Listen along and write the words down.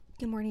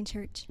Good morning,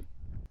 church.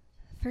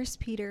 1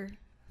 Peter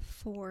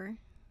 4,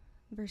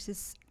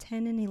 verses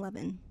 10 and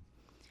 11.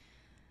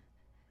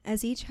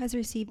 As each has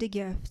received a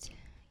gift,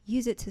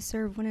 use it to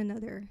serve one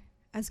another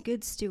as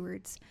good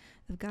stewards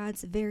of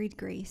God's varied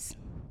grace.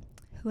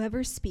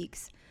 Whoever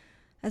speaks,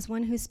 as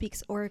one who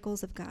speaks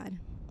oracles of God.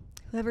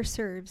 Whoever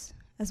serves,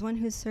 as one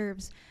who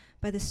serves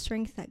by the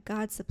strength that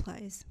God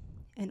supplies,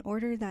 in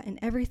order that in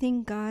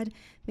everything God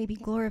may be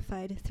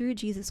glorified through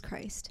Jesus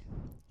Christ.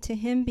 To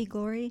him be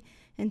glory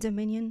and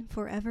dominion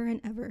forever and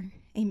ever.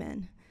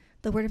 Amen.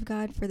 The word of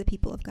God for the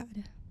people of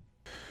God.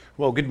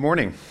 Well, good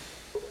morning.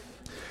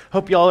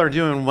 Hope y'all are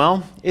doing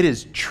well. It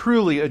is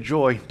truly a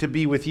joy to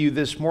be with you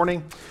this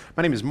morning.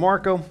 My name is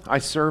Marco. I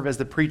serve as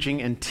the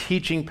preaching and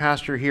teaching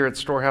pastor here at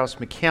Storehouse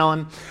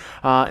McAllen.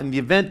 In the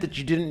event that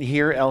you didn't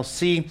hear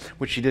LC,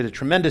 which she did a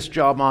tremendous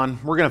job on,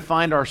 we're going to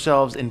find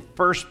ourselves in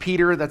 1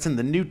 Peter. That's in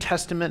the New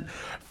Testament.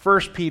 1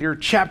 Peter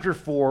chapter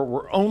 4.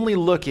 We're only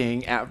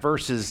looking at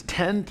verses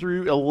 10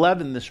 through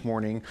 11 this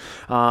morning.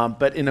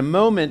 But in a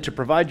moment, to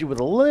provide you with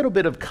a little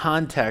bit of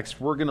context,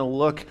 we're going to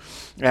look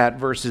at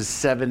verses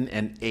 7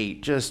 and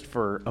 8 just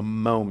for a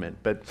moment.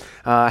 But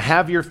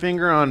have your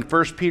finger on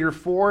 1 Peter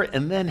 4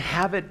 and then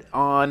have it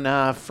on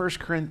 1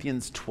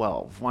 Corinthians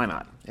 12. Why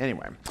not?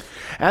 Anyway,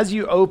 as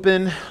you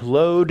open,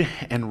 load,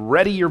 and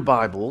ready your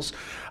Bibles,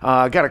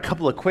 I got a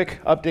couple of quick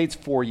updates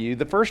for you.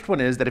 The first one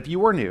is that if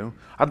you are new,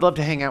 I'd love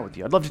to hang out with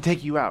you. I'd love to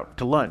take you out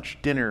to lunch,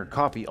 dinner,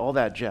 coffee, all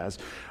that jazz.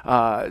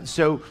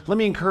 So let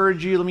me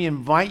encourage you, let me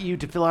invite you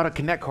to fill out a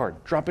Connect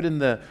card. Drop it in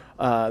the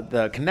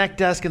Connect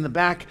desk in the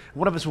back.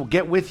 One of us will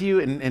get with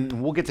you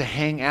and we'll get to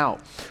hang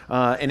out.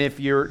 And if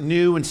you're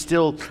new and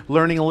still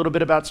learning a little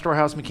bit about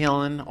Storehouse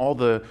McAllen, all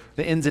the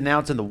ins and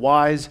outs and the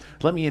whys,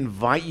 let me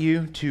invite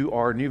you to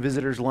our new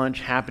visitors lunch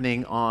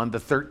happening on the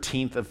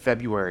 13th of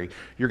February.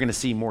 You're going to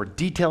see more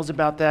details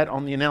about that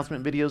on the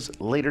announcement videos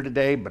later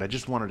today, but I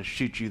just wanted to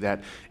shoot you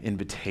that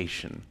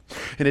invitation.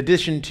 In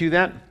addition to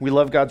that, we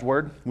love God's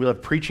Word. We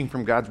love preaching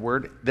from God's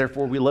Word.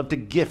 Therefore, we love to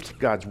gift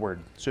God's Word.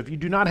 So if you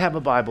do not have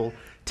a Bible,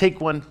 take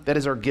one. That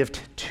is our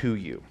gift to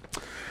you.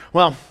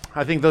 Well,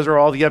 I think those are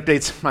all the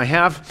updates I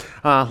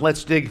have.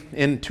 Let's dig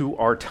into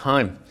our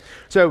time.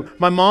 So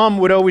my mom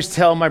would always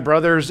tell my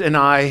brothers and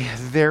I,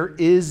 there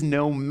is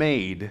no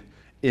maid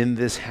in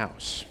this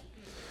house.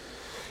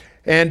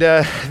 And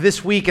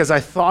this week, as I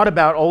thought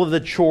about all of the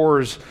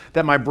chores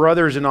that my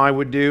brothers and I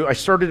would do, I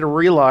started to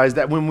realize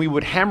that when we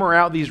would hammer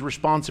out these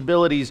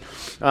responsibilities,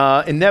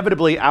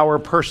 inevitably our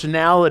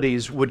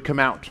personalities would come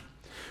out.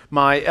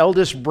 My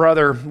eldest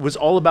brother was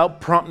all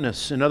about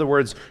promptness. In other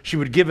words, she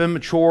would give him a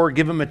chore,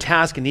 give him a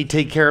task, and he'd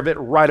take care of it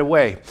right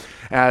away.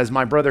 As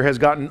my brother has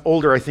gotten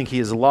older, I think he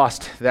has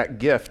lost that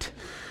gift.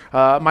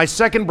 My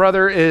second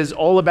brother is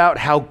all about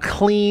how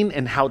clean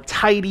and how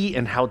tidy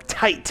and how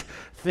tight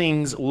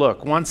things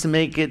look, wants to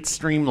make it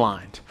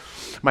streamlined.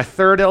 My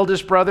third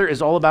eldest brother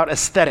is all about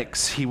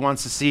aesthetics. He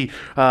wants to see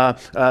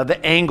the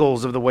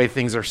angles of the way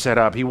things are set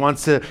up. He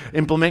wants to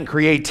implement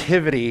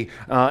creativity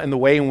in the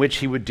way in which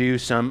he would do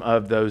some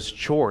of those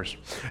chores.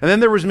 And then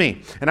there was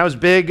me, and I was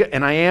big,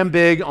 and I am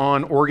big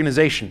on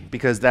organization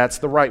because that's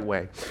the right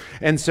way.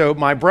 And so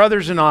my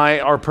brothers and I,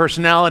 our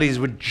personalities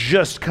would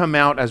just come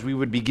out as we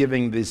would be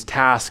giving these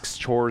tasks,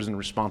 chores, and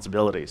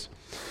responsibilities.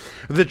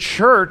 The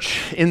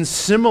church, in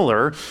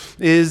similar,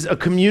 is a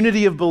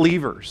community of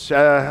believers,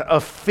 a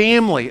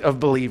family of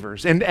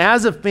believers. And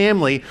as a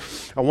family,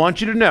 I want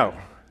you to know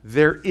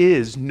there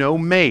is no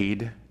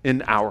maid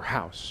in our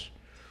house.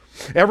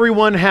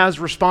 Everyone has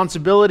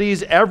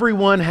responsibilities.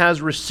 Everyone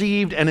has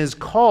received and is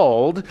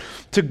called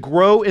to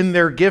grow in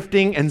their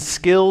gifting and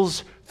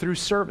skills through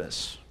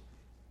service.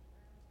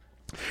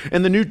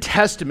 In the New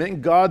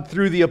Testament, God,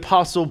 through the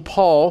Apostle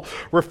Paul,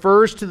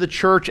 refers to the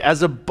church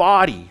as a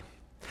body.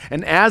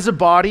 And as a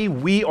body,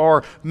 we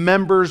are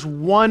members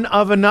one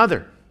of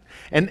another.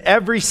 And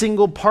every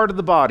single part of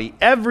the body,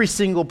 every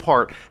single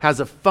part has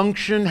a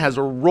function, has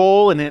a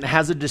role, and it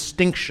has a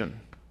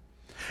distinction.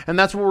 And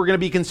that's what we're going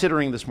to be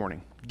considering this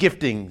morning,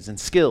 giftings and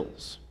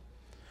skills.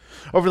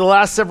 Over the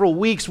last several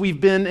weeks,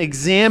 we've been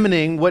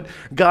examining what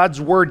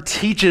God's Word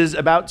teaches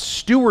about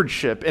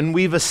stewardship, and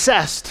we've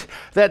assessed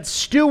that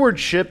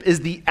stewardship is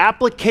the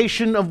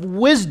application of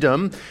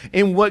wisdom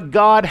in what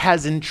God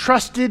has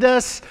entrusted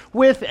us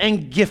with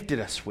and gifted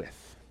us with.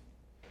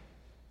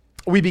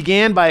 We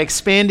began by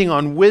expanding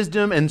on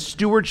wisdom and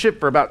stewardship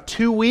for about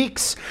 2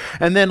 weeks,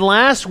 and then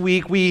last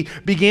week we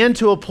began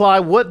to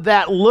apply what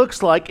that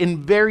looks like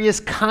in various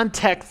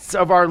contexts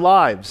of our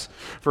lives.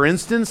 For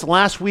instance,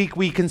 last week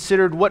we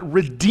considered what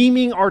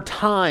redeeming our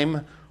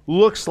time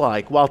looks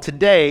like, while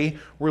today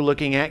we're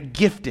looking at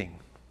gifting.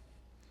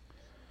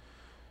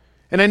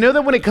 And I know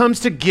that when it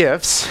comes to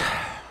gifts,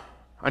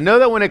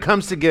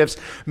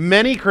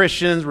 many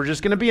Christians, we're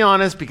just going to be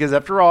honest, because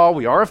after all,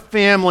 we are a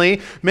family,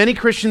 many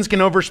Christians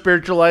can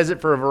over-spiritualize it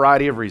for a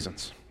variety of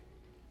reasons.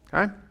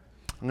 Okay?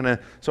 I want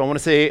to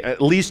say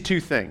at least two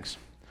things.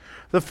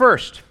 The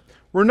first,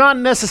 we're not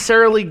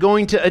necessarily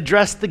going to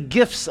address the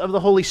gifts of the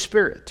Holy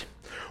Spirit.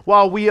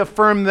 While we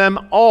affirm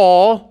them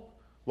all,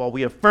 While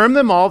we affirm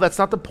them all, that's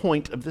not the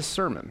point of this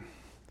sermon.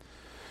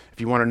 If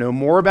you want to know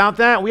more about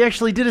that, we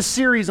actually did a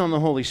series on the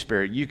Holy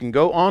Spirit. You can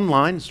go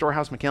online,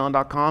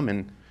 storehousemcallen.com,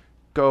 and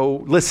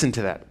go listen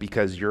to that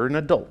because you're an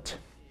adult.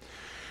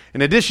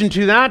 In addition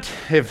to that,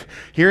 if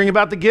hearing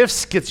about the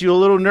gifts gets you a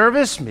little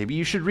nervous, maybe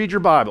you should read your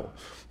Bible.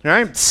 All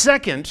right?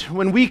 Second,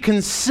 when we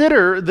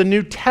consider the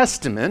New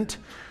Testament,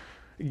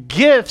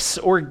 gifts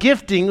or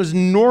gifting was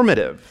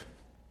normative.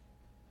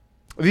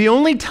 The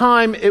only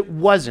time it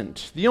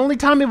wasn't, the only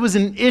time it was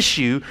an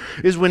issue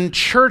is when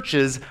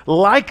churches,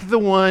 like the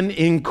one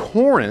in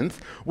Corinth,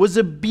 was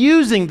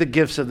abusing the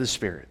gifts of the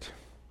Spirit.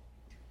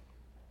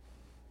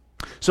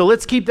 So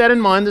let's keep that in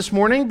mind this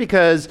morning,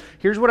 because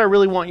here's what I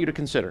really want you to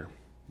consider.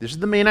 This is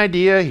the main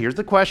idea. Here's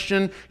the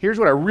question. Here's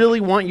what I really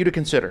want you to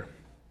consider.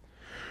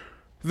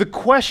 The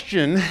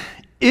question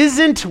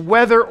isn't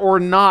whether or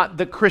not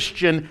the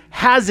Christian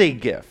has a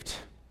gift,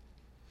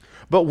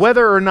 but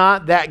whether or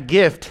not that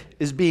gift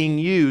is being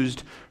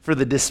used for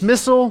the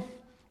dismissal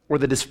or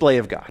the display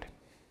of God.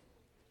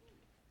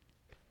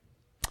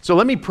 So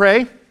let me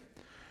pray,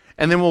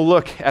 and then we'll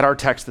look at our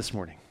text this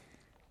morning.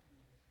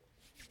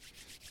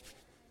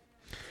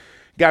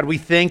 God, we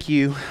thank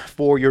you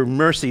for your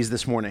mercies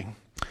this morning.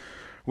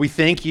 We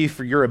thank you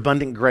for your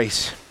abundant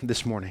grace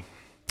this morning.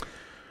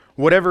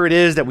 Whatever it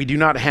is that we do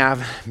not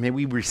have, may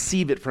we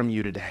receive it from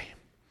you today.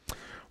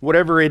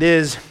 Whatever it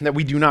is that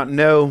we do not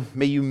know,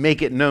 may you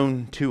make it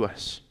known to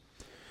us.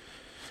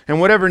 And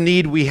whatever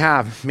need we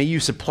have, may you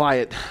supply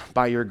it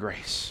by your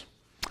grace.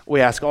 We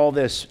ask all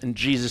this in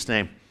Jesus'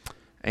 name.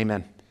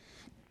 Amen.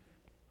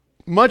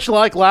 Much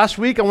like last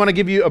week, I want to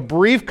give you a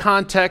brief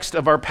context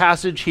of our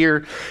passage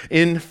here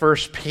in 1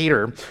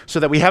 Peter so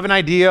that we have an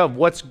idea of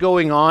what's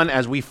going on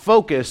as we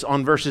focus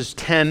on verses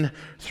 10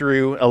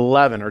 through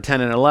 11, or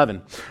 10 and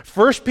 11.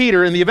 1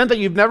 Peter, in the event that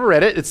you've never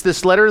read it, it's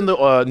this letter in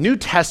the New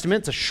Testament.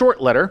 It's a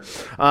short letter.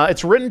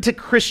 It's written to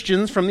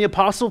Christians from the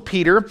Apostle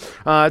Peter.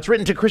 It's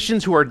written to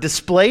Christians who are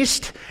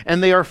displaced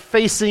and they are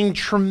facing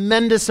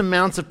tremendous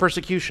amounts of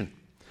persecution.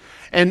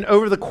 And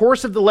over the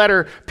course of the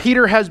letter,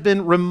 Peter has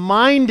been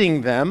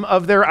reminding them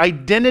of their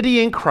identity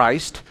in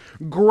Christ,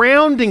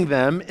 grounding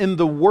them in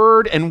the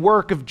word and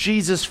work of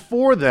Jesus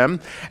for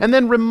them, and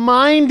then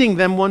reminding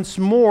them once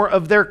more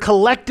of their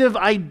collective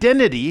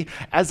identity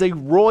as a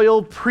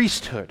royal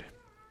priesthood.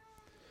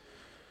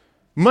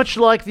 Much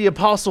like the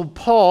Apostle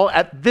Paul,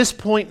 at this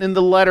point in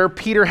the letter,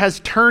 Peter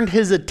has turned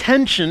his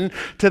attention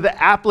to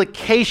the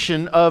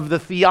application of the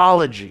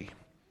theology.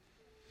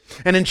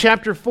 And in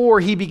chapter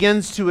 4, he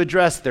begins to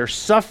address their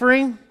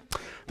suffering,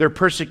 their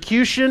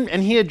persecution,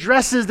 and he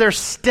addresses their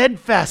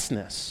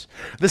steadfastness.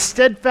 The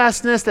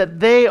steadfastness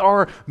that they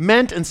are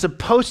meant and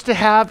supposed to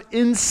have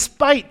in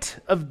spite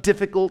of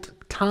difficult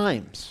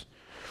times.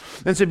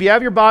 And so if you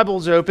have your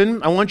Bibles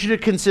open, I want you to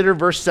consider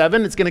verse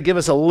 7. It's going to give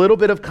us a little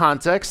bit of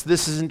context.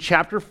 This is in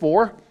chapter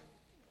 4.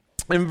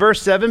 In verse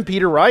 7,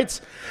 Peter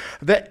writes,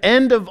 "The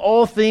end of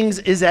all things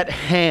is at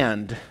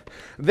hand.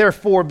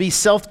 Therefore, be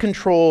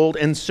self-controlled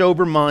and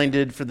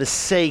sober-minded for the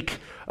sake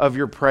of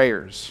your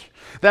prayers."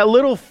 That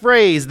little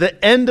phrase,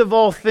 the end of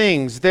all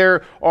things,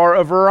 there are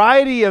a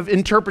variety of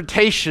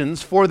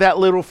interpretations for that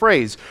little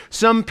phrase.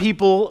 Some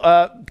people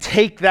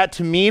take that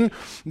to mean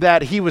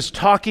that he was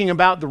talking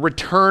about the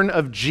return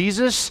of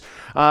Jesus.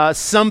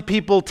 Some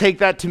people take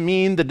that to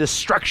mean the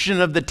destruction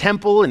of the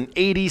temple in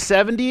AD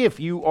 70, if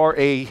you are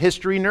a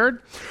history nerd.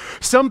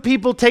 Some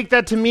people take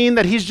that to mean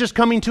that he's just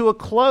coming to a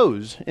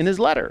close in his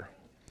letter.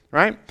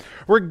 Right?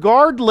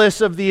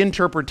 Regardless of the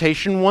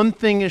interpretation, one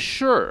thing is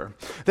sure,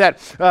 that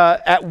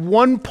at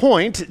one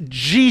point,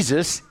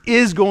 Jesus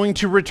is going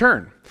to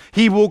return.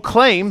 He will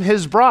claim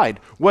his bride.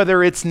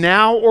 Whether it's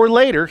now or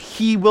later,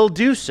 he will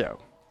do so.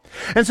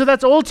 And so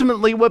that's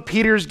ultimately what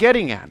Peter's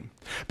getting at.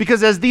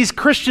 Because as these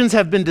Christians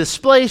have been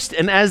displaced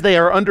and as they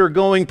are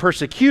undergoing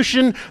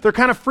persecution, they're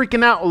kind of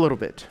freaking out a little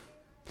bit.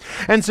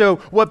 And so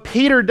what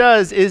Peter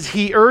does is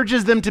he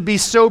urges them to be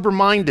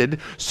sober-minded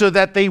so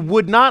that they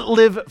would not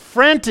live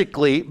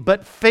frantically,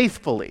 but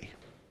faithfully.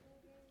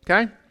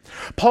 Okay?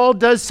 Paul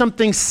does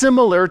something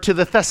similar to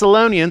the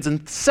Thessalonians in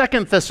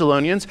 2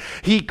 Thessalonians.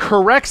 He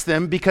corrects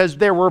them because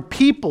there were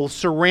people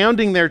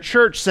surrounding their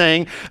church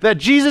saying that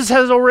Jesus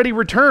has already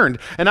returned.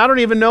 And I don't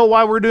even know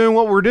why we're doing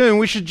what we're doing.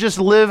 We should just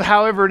live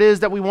however it is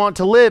that we want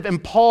to live.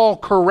 And Paul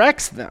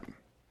corrects them.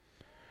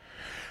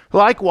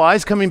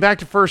 Likewise, coming back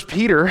to 1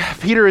 Peter,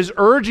 Peter is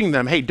urging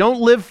them, hey,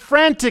 don't live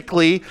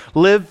frantically,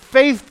 live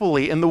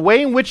faithfully. And the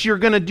way in which you're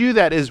going to do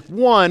that is,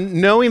 one,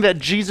 knowing that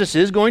Jesus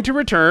is going to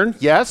return,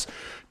 yes.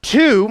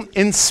 Two,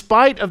 in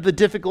spite of the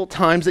difficult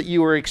times that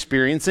you are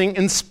experiencing,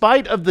 in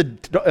spite of the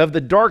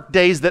dark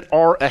days that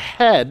are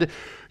ahead,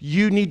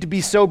 you need to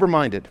be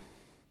sober-minded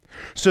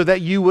so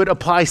that you would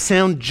apply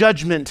sound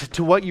judgment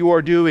to what you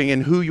are doing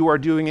and who you are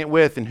doing it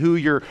with and who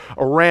you're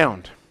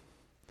around.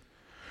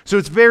 So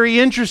it's very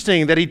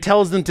interesting that he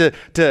tells them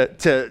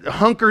to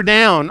hunker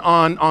down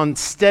on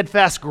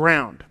steadfast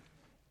ground.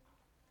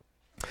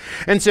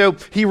 And so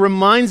he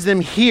reminds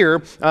them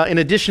here, in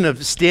addition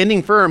of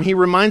standing firm, he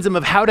reminds them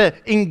of how to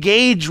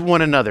engage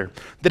one another.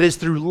 That is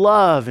through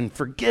love and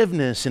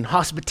forgiveness and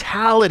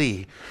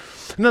hospitality.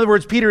 In other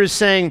words, Peter is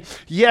saying,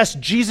 yes,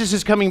 Jesus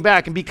is coming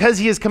back. And because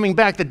he is coming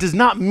back, that does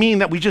not mean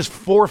that we just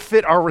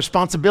forfeit our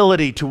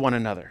responsibility to one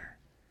another.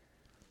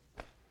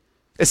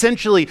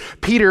 Essentially,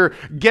 Peter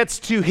gets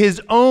to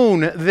his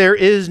own "there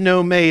is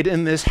no maid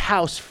in this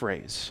house"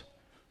 phrase.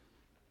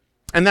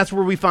 And that's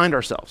where we find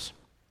ourselves.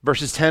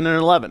 Verses 10 and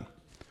 11.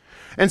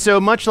 And so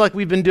much like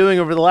we've been doing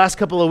over the last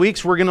couple of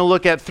weeks, we're going to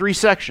look at three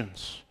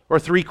sections or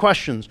three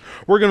questions.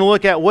 We're going to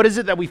look at what is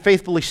it that we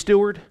faithfully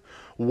steward?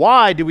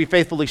 Why do we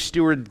faithfully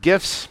steward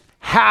gifts?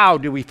 How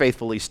do we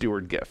faithfully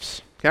steward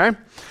gifts? Okay?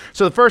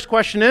 So the first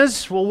question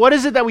is, well, what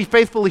is it that we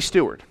faithfully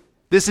steward?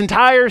 This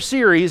entire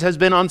series has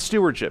been on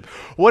stewardship.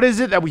 What is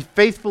it that we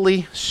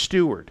faithfully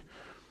steward?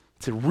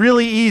 It's a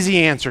really easy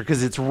answer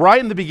because it's right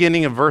in the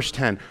beginning of verse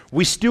 10.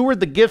 We steward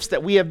the gifts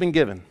that we have been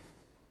given.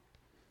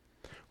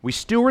 We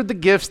steward the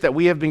gifts that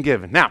we have been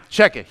given. Now,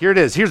 check it. Here it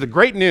is. Here's the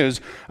great news.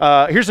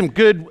 Here's some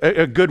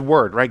a good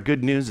word, right?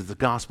 Good news is the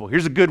gospel.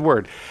 Here's a good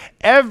word.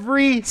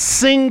 Every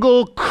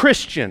single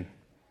Christian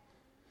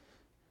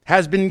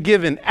has been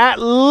given at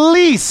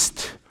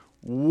least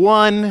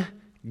one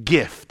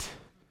gift.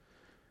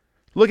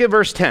 Look at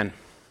verse 10,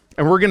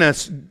 and we're going to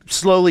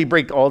slowly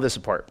break all this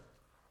apart.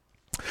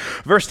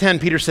 Verse 10,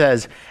 Peter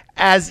says,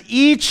 "As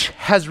each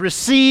has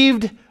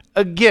received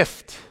a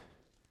gift."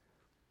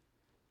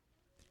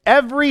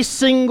 Every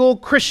single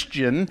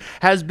Christian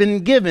has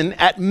been given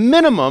at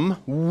minimum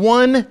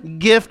one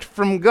gift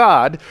from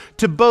God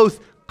to both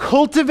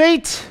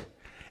cultivate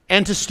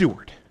and to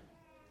steward.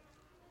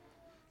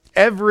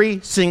 Every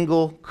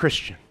single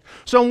Christian.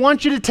 So I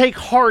want you to take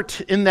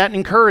heart in that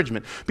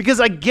encouragement, because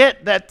I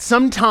get that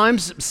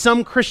sometimes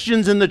some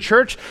Christians in the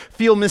church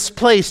feel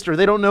misplaced, or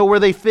they don't know where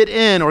they fit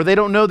in, or they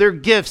don't know their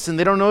gifts, and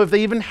they don't know if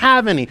they even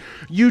have any.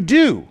 You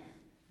do.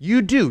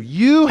 You do.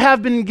 You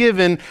have been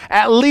given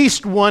at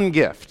least one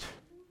gift.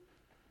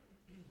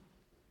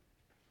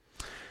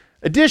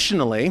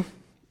 Additionally,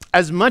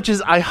 as much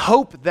as I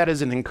hope that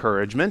is an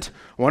encouragement,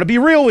 I want to be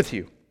real with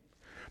you.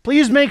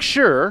 Please make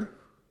sure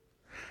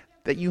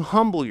that you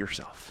humble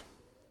yourself.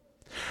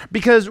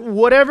 Because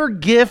whatever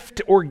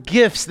gift or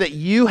gifts that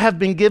you have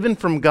been given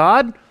from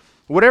God,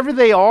 whatever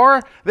they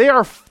are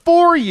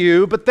for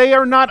you, but they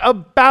are not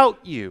about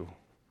you.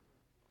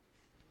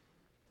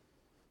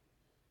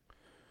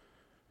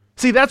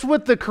 See, that's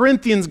what the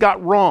Corinthians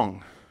got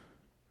wrong.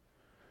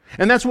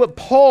 And that's what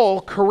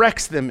Paul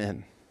corrects them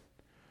in.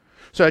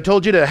 So I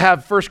told you to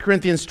have 1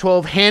 Corinthians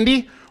 12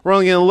 handy. We're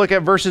only going to look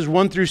at verses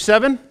 1 through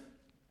 7.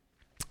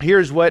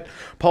 Here's what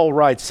Paul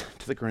writes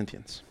to the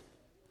Corinthians.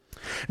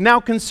 "Now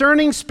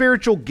concerning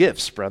spiritual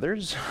gifts,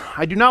 brothers,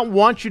 I do not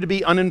want you to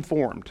be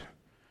uninformed.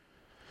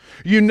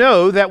 You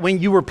know that when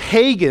you were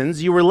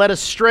pagans, you were led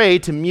astray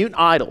to mute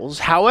idols,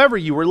 however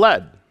you were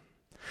led.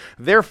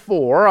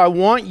 Therefore, I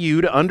want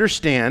you to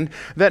understand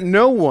that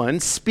no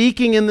one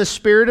speaking in the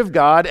Spirit of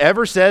God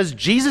ever says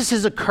Jesus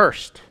is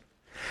accursed,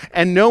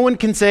 and no one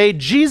can say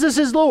Jesus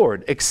is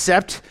Lord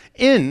except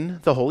in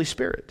the Holy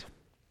Spirit.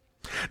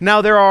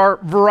 Now there are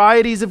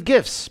varieties of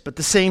gifts, but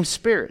the same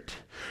Spirit.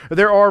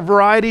 There are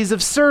varieties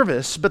of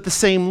service, but the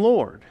same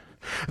Lord.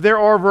 There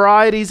are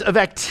varieties of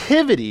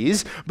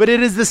activities, but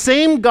it is the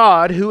same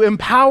God who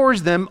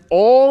empowers them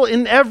all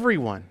in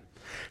everyone.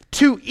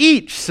 To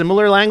each,"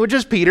 similar language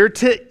as Peter,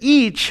 "to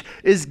each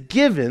is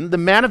given the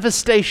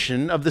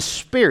manifestation of the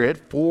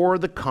Spirit for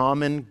the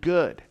common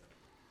good."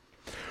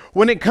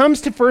 When it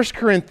comes to 1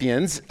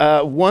 Corinthians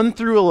 1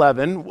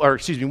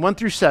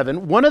 through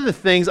 7, one of the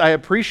things I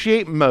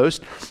appreciate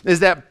most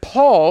is that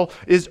Paul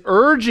is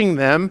urging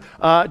them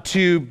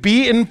to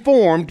be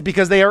informed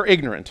because they are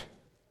ignorant.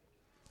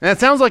 And that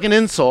sounds like an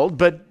insult,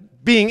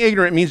 but being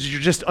ignorant means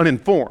you're just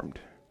uninformed.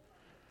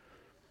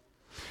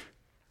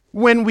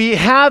 When we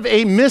have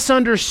a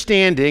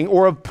misunderstanding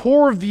or a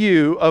poor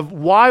view of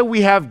why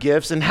we have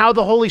gifts and how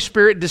the Holy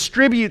Spirit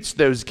distributes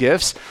those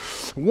gifts,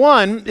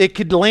 one, it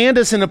could land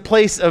us in a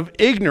place of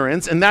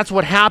ignorance, and that's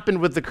what happened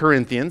with the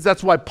Corinthians.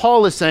 That's why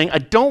Paul is saying, I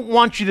don't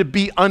want you to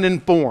be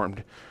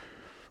uninformed,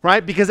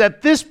 right? Because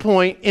at this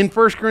point in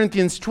 1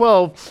 Corinthians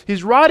 12,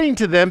 he's writing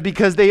to them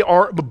because they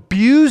are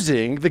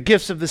abusing the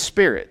gifts of the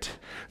Spirit.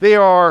 They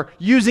are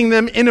using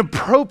them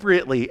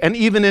inappropriately and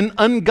even in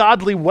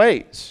ungodly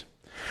ways.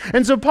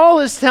 And so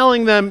Paul is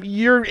telling them,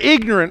 you're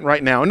ignorant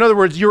right now. In other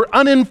words, you're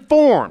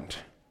uninformed.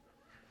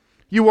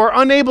 You are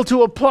unable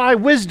to apply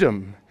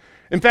wisdom.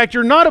 In fact,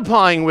 you're not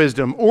applying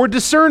wisdom or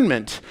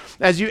discernment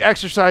as you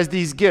exercise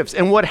these gifts.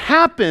 And what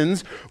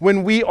happens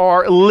when we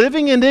are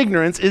living in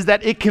ignorance is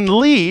that it can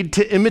lead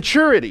to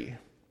immaturity.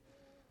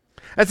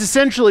 That's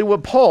essentially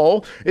what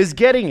Paul is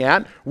getting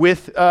at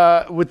with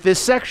this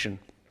section.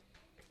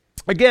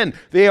 Again,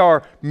 they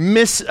are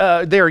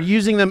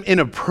using them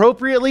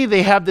inappropriately.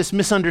 They have this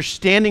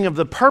misunderstanding of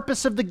the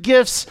purpose of the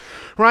gifts,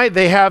 right?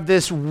 They have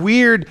this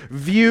weird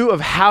view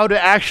of how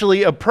to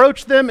actually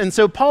approach them. And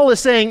so Paul is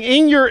saying,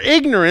 in your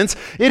ignorance,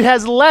 it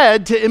has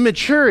led to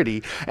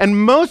immaturity.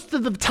 And most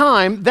of the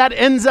time, that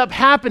ends up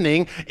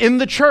happening in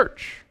the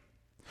church.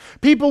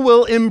 People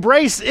will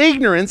embrace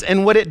ignorance,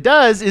 and what it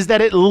does is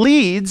that it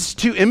leads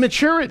to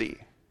immaturity.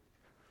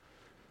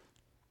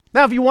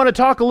 Now, if you want to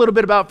talk a little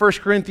bit about 1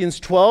 Corinthians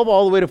 12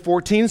 all the way to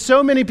 14,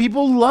 so many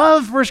people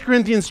love 1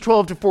 Corinthians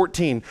 12 to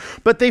 14,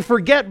 but they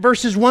forget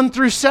verses 1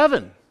 through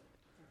 7.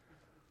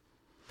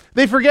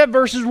 They forget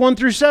verses 1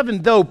 through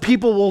 7, though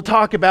people will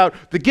talk about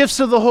the gifts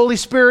of the Holy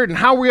Spirit and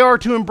how we are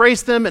to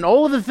embrace them and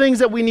all of the things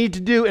that we need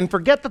to do, and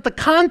forget that the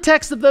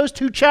context of those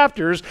two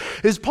chapters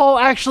is Paul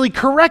actually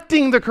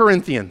correcting the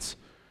Corinthians.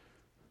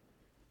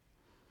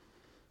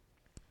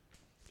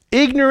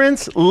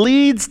 Ignorance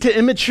leads to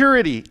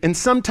immaturity, and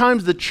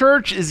sometimes the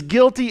church is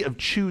guilty of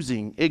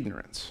choosing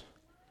ignorance.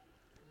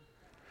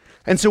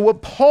 And so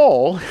what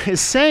Paul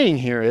is saying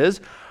here is,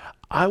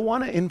 I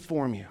want to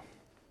inform you.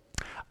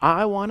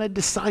 I want to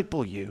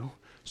disciple you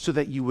so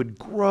that you would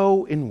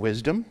grow in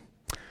wisdom,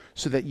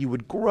 so that you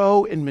would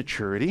grow in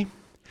maturity,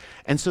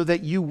 and so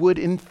that you would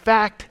in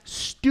fact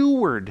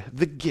steward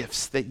the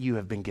gifts that you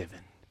have been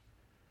given.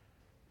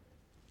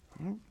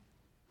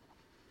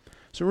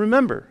 So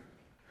remember,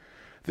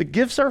 the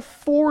gifts are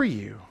for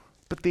you,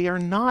 but they are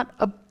not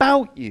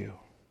about you.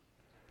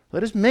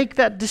 Let us make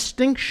that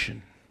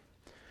distinction.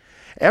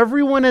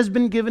 Everyone has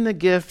been given a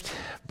gift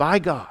by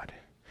God,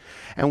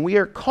 and we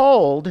are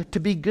called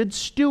to be good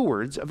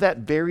stewards of that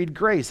varied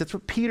grace. That's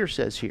what Peter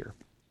says here.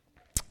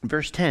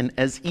 Verse 10,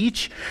 as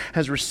each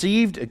has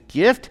received a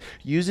gift,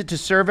 use it to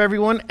serve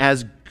everyone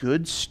as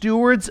good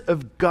stewards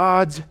of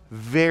God's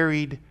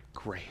varied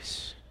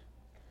grace.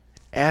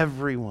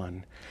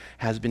 Everyone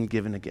has been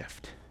given a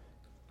gift.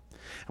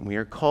 And we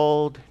are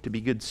called to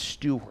be good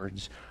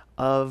stewards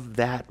of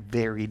that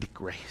varied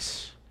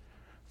grace.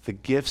 The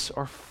gifts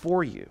are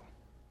for you,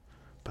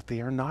 but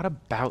they are not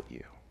about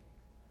you.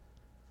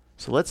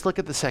 So let's look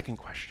at the second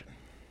question.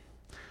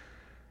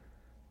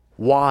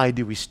 Why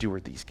do we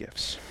steward these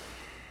gifts?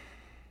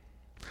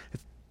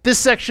 This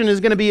section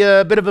is going to be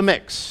a bit of a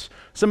mix.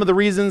 Some of the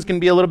reasons can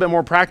be a little bit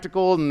more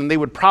practical, and they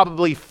would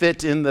probably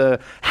fit in the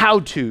how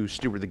to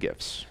steward the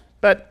gifts.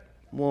 But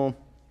we'll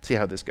see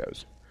how this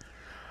goes.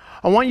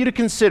 I want you to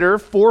consider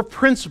 4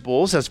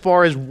 principles as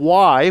far as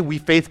why we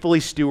faithfully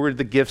steward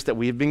the gifts that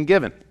we have been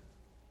given.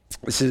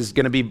 This is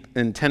going to be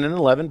in 10 and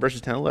 11, verses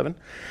 10 and 11.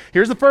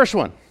 Here's the first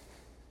one.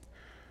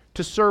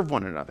 To serve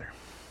one another.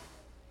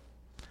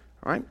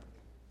 All right?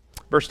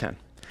 Verse 10.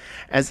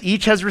 As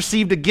each has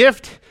received a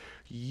gift,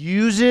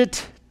 use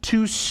it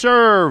to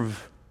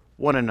serve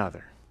one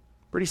another.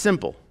 Pretty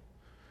simple.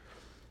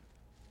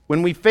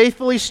 When we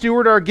faithfully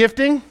steward our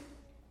gifting,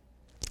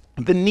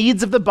 the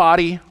needs of the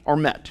body are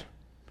met.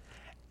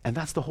 And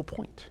that's the whole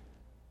point.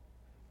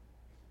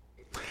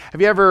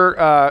 Have you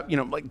ever,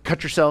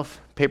 cut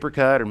yourself, paper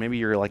cut, or maybe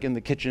you're like in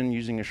the kitchen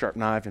using a sharp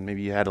knife and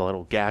maybe you had a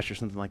little gash or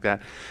something like that,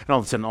 and all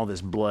of a sudden all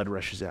this blood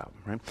rushes out,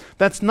 right?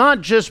 That's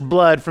not just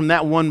blood from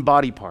that one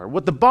body part.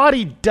 What the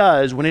body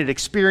does when it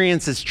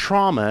experiences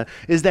trauma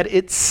is that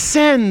it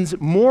sends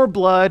more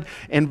blood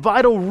and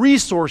vital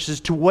resources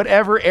to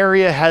whatever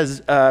area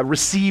has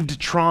received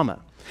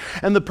trauma.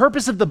 And the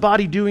purpose of the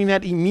body doing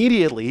that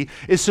immediately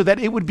is so that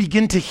it would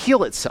begin to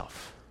heal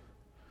itself.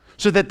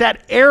 So that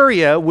that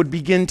area would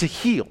begin to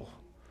heal.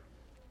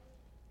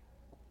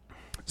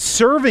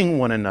 Serving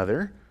one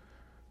another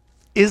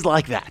is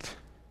like that.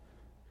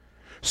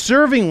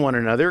 Serving one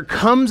another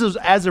comes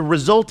as a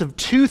result of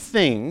 2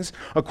 things,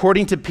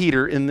 according to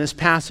Peter in this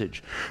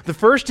passage. The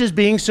first is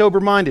being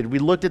sober-minded. We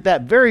looked at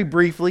that very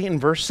briefly in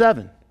verse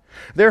 7.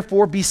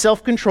 Therefore, be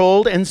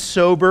self-controlled and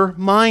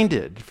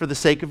sober-minded for the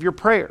sake of your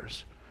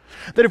prayers.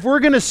 That if we're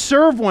going to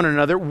serve one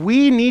another,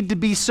 we need to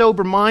be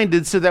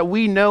sober-minded so that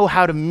we know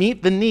how to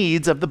meet the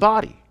needs of the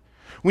body.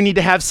 We need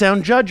to have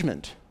sound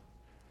judgment.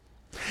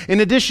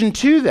 In addition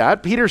to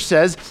that, Peter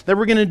says that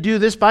we're going to do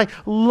this by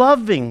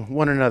loving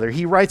one another.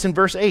 He writes in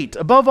verse 8,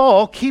 above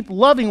all, keep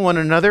loving one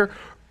another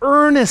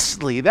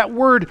earnestly. That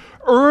word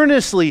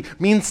earnestly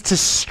means to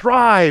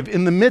strive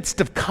in the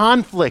midst of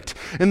conflict,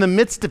 in the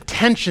midst of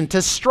tension,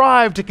 to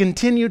strive to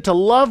continue to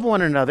love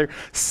one another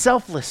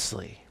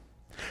selflessly.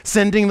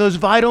 Sending those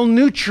vital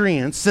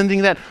nutrients,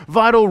 sending that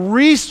vital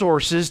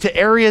resources to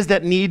areas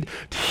that need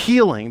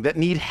healing, that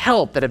need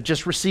help, that have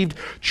just received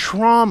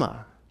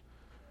trauma.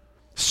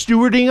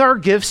 Stewarding our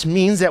gifts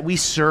means that we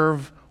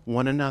serve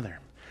one another.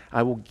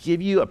 I will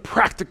give you a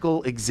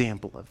practical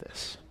example of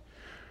this.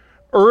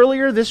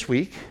 Earlier this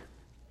week,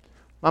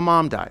 my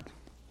mom died.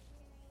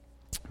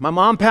 My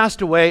mom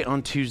passed away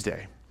on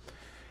Tuesday.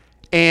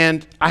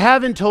 And I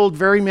haven't told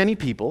very many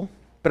people,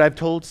 but I've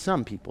told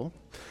some people.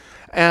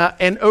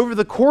 And over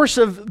the course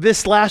of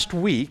this last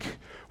week,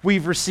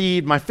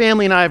 my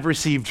family and I have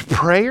received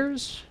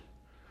prayers,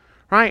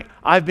 right?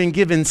 I've been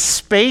given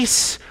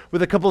space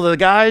with a couple of the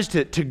guys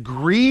to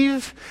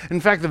grieve. In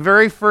fact, the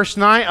very first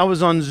night I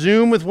was on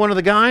Zoom with one of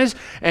the guys,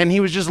 and he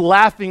was just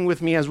laughing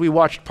with me as we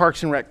watched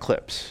Parks and Rec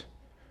clips.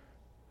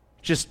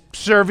 Just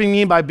serving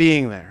me by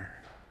being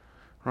there,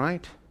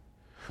 right?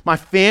 My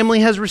family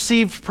has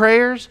received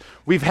prayers.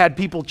 We've had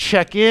people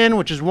check in,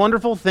 which is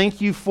wonderful. Thank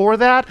you for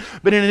that.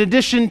 But in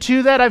addition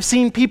to that, I've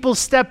seen people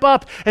step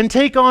up and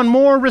take on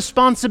more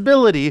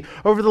responsibility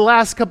over the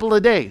last couple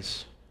of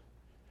days.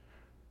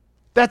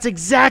 That's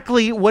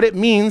exactly what it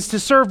means to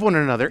serve one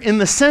another, in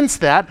the sense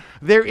that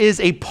there is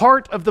a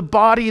part of the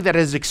body that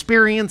has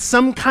experienced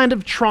some kind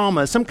of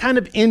trauma, some kind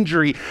of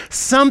injury.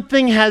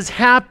 Something has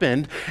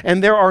happened,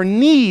 and there are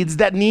needs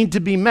that need to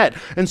be met.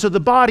 And so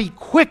the body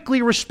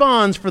quickly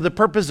responds for the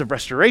purpose of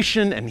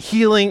restoration and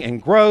healing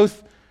and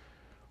growth.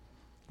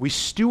 We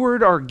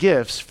steward our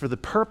gifts for the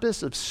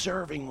purpose of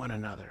serving one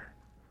another.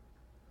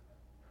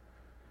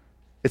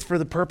 It's for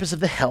the purpose of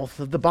the health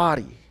of the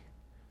body.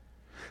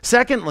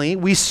 Secondly,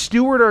 we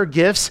steward our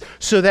gifts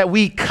so that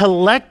we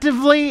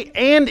collectively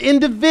and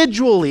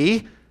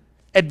individually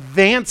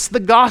advance the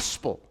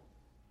gospel.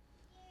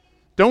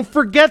 Don't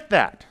forget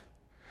that.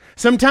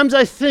 Sometimes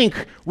I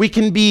think we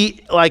can be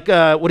like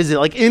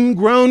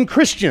ingrown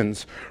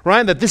Christians,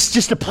 right? That this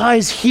just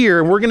applies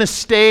here. We're going to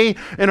stay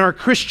in our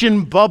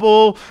Christian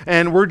bubble,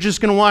 and we're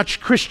just going to watch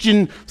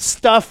Christian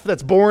stuff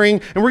that's boring,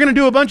 and we're going to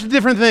do a bunch of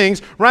different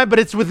things, right? But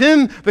it's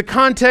within the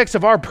context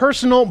of our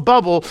personal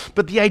bubble.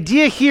 But the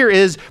idea here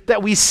is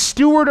that we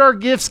steward our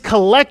gifts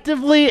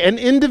collectively and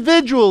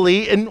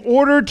individually in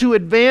order to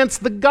advance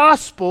the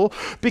gospel,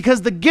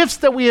 because the gifts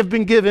that we have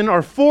been given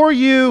are for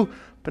you,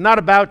 but not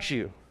about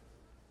you.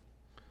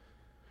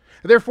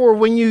 Therefore,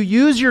 when you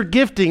use your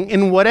gifting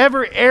in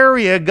whatever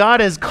area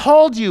God has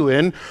called you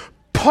in,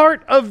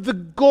 part of the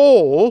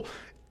goal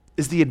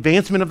is the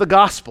advancement of the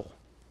gospel.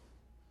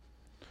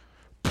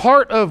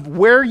 Part of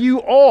where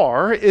you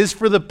are is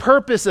for the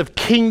purpose of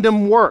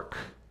kingdom work.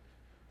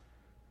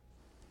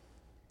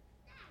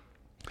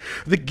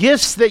 The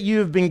gifts that you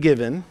have been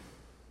given,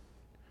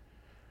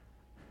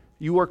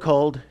 you are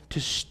called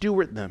to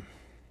steward them.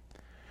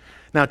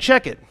 Now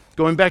check it.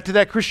 Going back to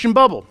that Christian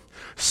bubble.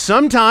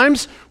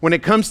 Sometimes, when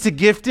it comes to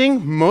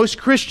gifting, most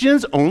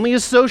Christians only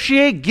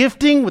associate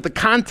gifting with the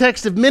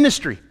context of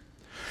ministry.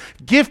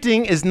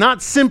 Gifting is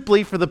not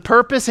simply for the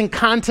purpose and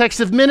context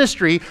of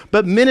ministry,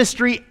 but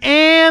ministry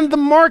and the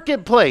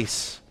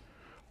marketplace.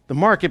 The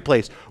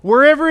marketplace.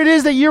 Wherever it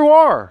is that you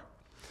are.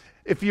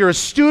 If you're a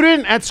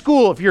student at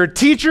school, if you're a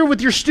teacher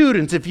with your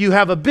students, if you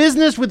have a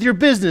business with your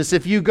business,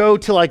 if you go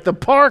to like the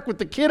park with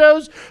the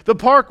kiddos, the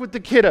park with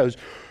the kiddos.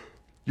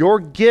 Your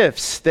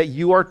gifts that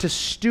you are to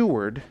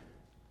steward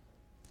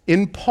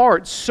in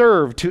part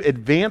serve to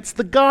advance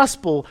the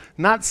gospel,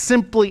 not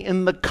simply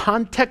in the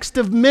context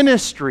of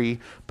ministry,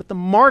 but the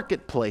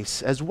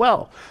marketplace as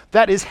well.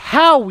 That is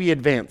how we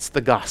advance the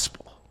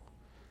gospel.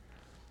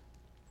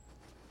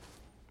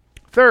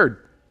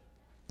 Third,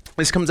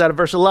 this comes out of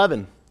verse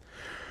 11.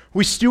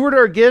 We steward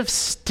our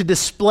gifts to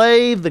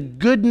display the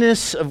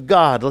goodness of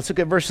God. Let's look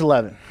at verse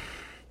 11.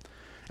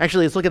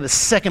 Actually, let's look at the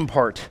second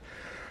part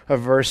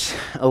of verse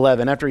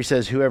 11, after he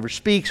says, whoever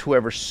speaks,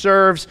 whoever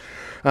serves,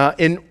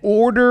 in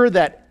order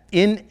that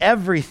in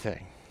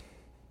everything,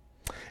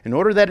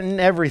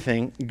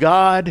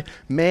 God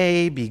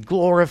may be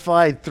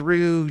glorified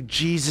through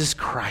Jesus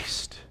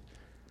Christ.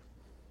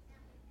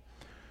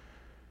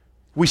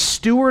 We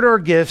steward our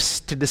gifts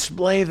to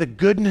display the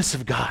goodness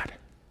of God.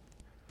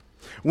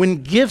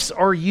 When gifts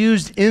are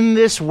used in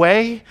this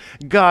way,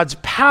 God's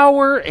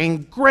power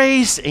and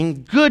grace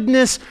and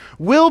goodness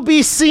will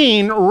be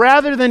seen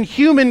rather than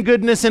human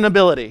goodness and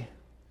ability.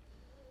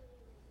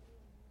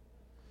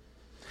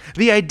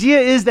 The idea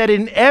is that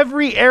in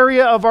every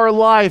area of our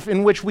life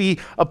in which we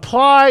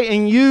apply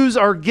and use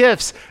our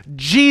gifts,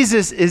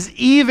 Jesus is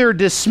either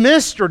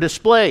dismissed or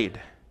displayed.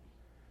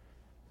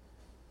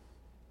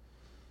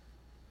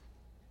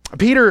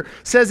 Peter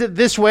says it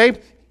this way.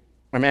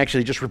 I'm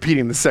actually just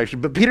repeating this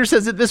section, but Peter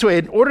says it this way,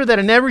 in order that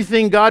in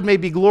everything God may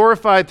be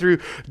glorified through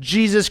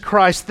Jesus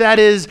Christ, that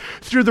is,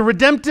 through the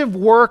redemptive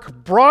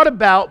work brought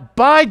about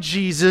by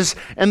Jesus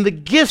and the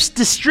gifts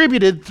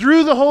distributed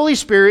through the Holy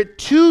Spirit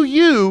to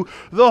you,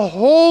 the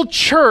whole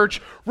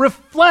church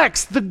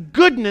reflects the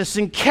goodness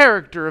and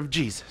character of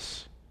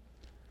Jesus.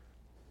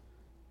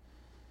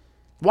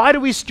 Why do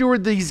we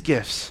steward these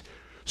gifts?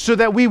 So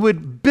that we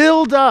would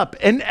build up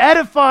and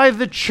edify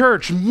the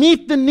church,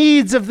 meet the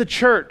needs of the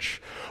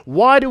church.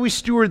 Why do we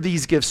steward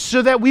these gifts?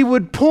 So that we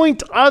would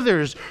point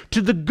others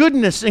to the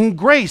goodness and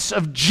grace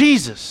of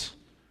Jesus.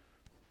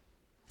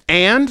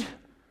 And,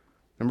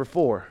 number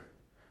 4,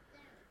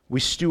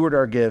 we steward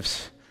our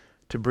gifts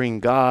to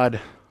bring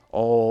God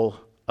all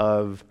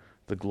of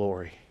the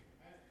glory.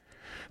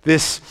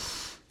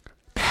 This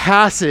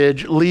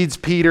passage leads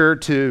Peter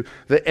to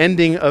the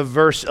ending of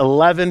verse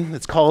 11.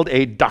 It's called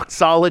a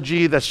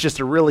doxology. That's just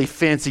a really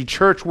fancy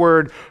church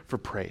word for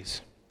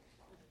praise.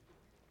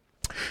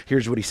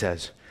 Here's what he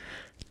says.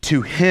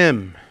 To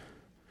him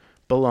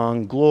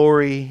belong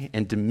glory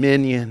and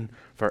dominion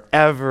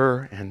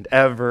forever and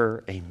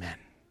ever. Amen.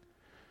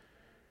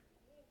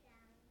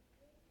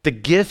 The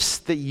gifts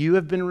that you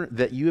have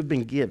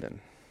been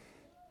given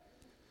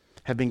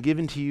have been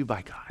given to you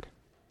by God.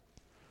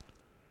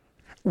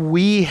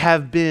 We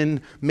have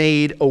been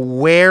made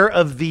aware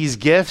of these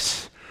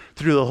gifts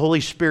through the Holy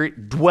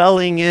Spirit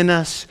dwelling in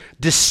us,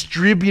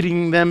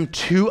 distributing them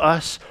to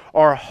us.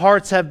 Our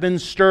hearts have been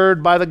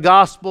stirred by the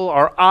gospel.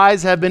 Our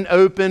eyes have been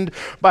opened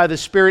by the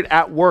Spirit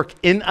at work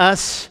in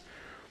us.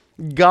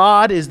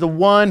 God is the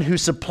one who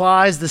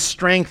supplies the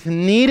strength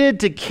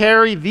needed to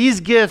carry these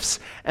gifts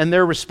and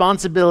their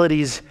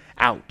responsibilities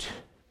out.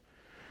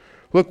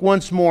 Look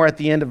once more at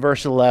the end of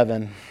verse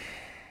 11.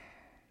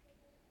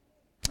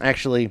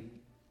 Actually,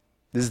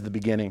 this is the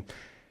beginning.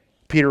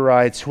 Peter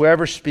writes,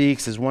 whoever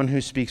speaks is one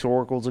who speaks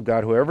oracles of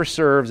God. Whoever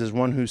serves is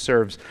one who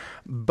serves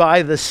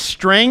by the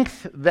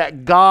strength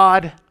that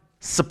God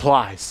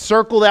supplies.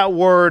 Circle that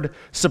word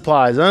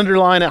supplies.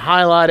 Underline it,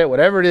 highlight it,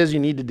 whatever it is you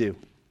need to do.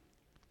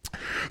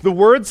 The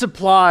word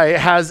supplies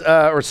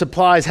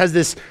has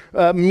this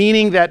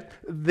meaning that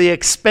the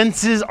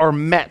expenses are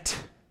met.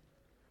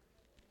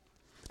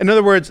 In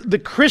other words, the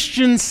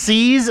Christian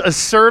sees a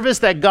service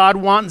that God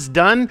wants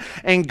done,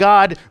 and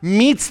God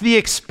meets the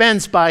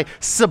expense by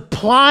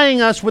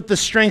supplying us with the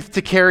strength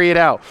to carry it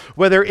out.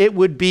 Whether it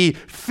would be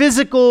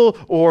physical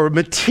or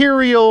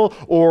material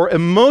or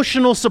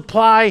emotional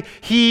supply,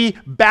 He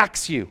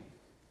backs you.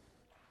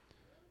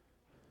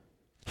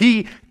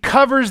 He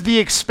covers the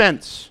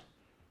expense.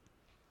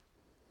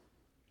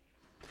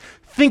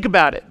 Think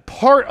about it.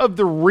 Part of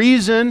the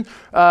reason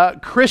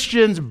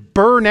Christians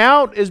burn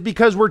out is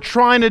because we're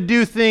trying to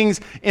do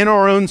things in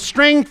our own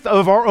strength,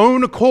 of our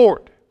own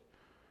accord.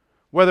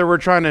 Whether we're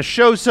trying to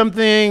show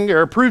something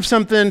or prove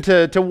something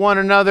to one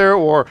another,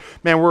 or,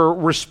 we're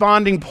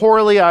responding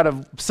poorly out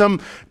of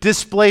some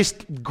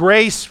displaced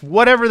grace,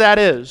 whatever that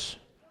is.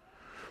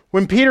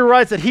 When Peter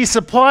writes that he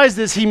supplies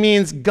this, he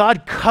means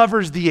God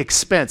covers the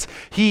expense.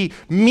 He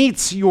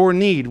meets your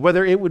need,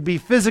 whether it would be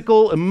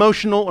physical,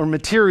 emotional, or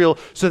material,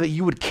 so that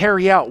you would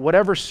carry out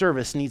whatever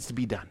service needs to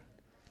be done.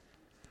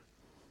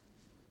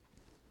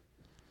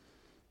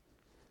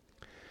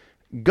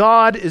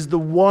 God is the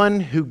one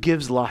who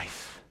gives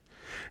life.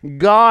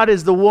 God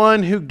is the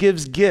one who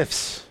gives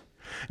gifts.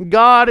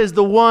 God is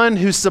the one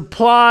who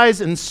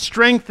supplies and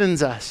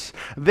strengthens us.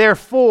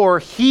 Therefore,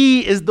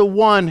 He is the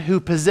one who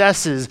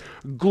possesses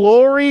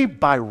glory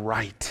by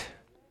right.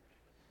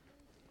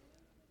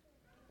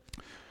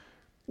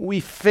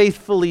 We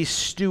faithfully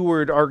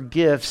steward our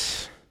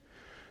gifts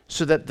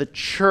so that the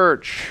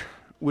church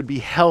would be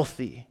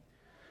healthy,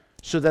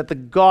 so that the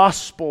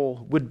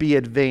gospel would be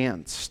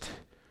advanced,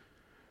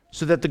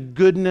 so that the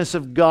goodness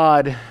of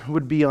God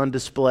would be on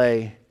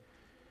display,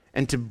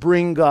 and to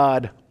bring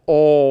God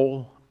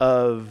all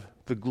of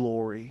the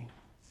glory.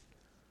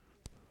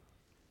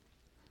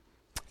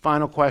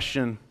 Final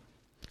question.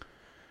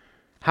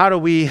 How do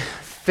we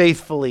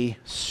faithfully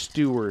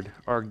steward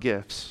our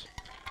gifts?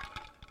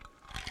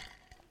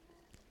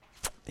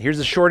 Here's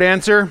the short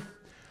answer: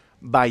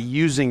 by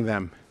using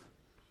them.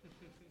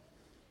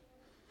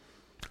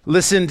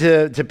 Listen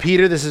to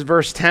Peter. This is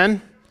verse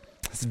 10.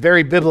 It's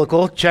very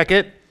biblical. Check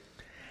it.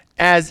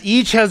 As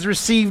each has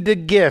received a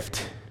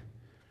gift,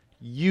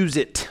 use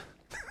it.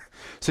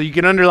 So you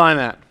can underline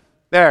that.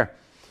 There.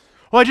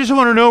 Well, I just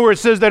want to know where it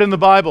says that in the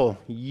Bible.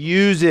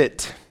 Use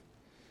it.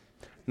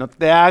 No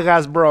te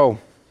hagas, bro.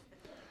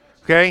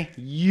 Okay?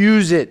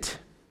 Use it.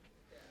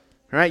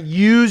 All right?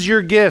 Use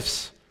your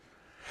gifts.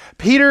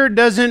 Peter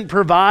doesn't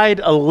provide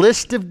a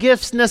list of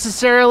gifts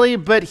necessarily,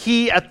 but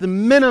he, at the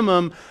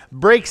minimum,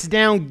 breaks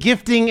down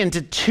gifting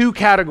into two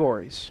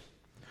categories.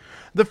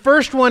 The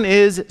first one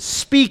is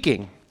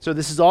speaking. So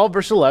this is all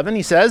verse 11.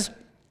 He says,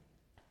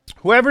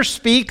 whoever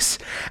speaks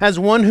as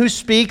one who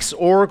speaks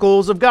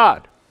oracles of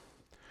God.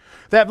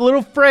 That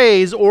little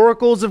phrase,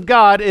 oracles of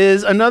God,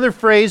 is another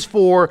phrase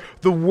for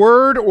the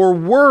word or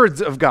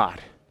words of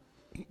God.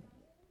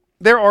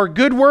 There are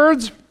good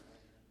words,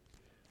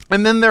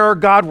 and then there are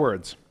God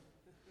words.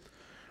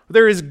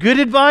 There is good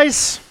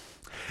advice,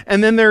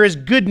 and then there is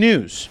good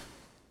news.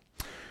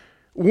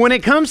 When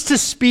it comes to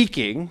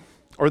speaking,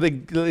 or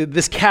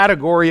this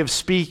category of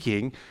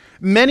speaking,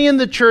 many in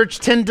the church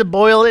tend to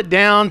boil it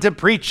down to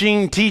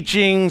preaching,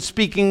 teaching,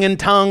 speaking in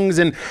tongues,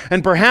 and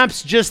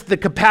perhaps just the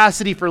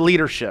capacity for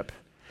leadership.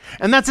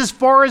 And that's as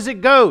far as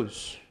it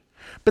goes.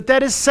 But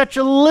that is such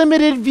a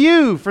limited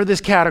view for this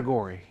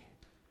category.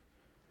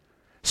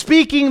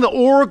 Speaking the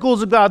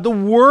oracles of God, the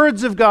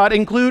words of God,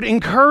 include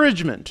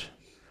encouragement.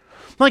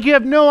 Like, you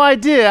have no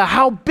idea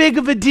how big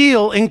of a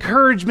deal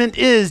encouragement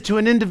is to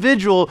an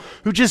individual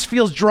who just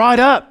feels dried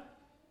up.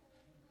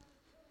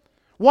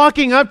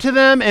 Walking up to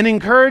them and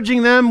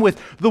encouraging them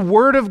with the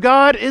Word of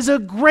God is a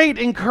great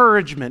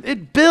encouragement.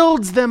 It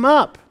builds them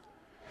up.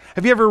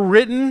 Have you ever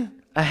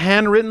written a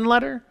handwritten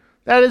letter?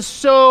 That is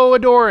so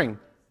adoring.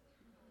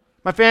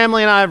 My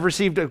family and I have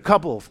received a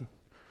couple.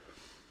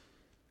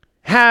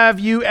 Have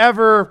you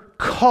ever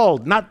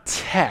called, not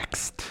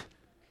text,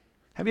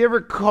 have you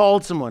ever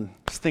called someone,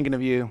 just thinking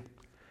of you,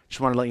 just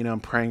want to let you know I'm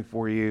praying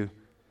for you,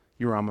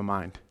 you were on my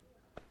mind.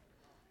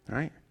 All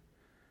right?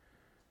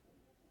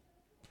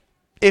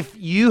 If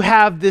you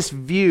have this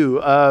view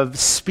of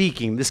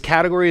speaking, this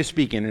category of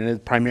speaking, and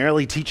it's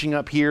primarily teaching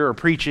up here or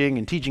preaching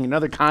and teaching in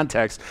other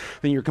contexts,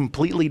 then you're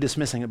completely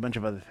dismissing a bunch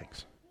of other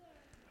things.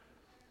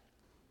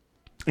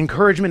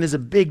 Encouragement is a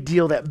big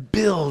deal that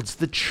builds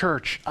the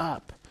church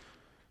up.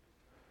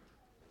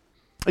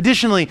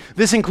 Additionally,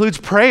 this includes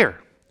prayer.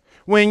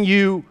 When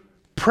you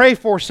pray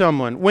for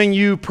someone, when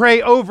you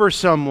pray over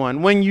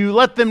someone, when you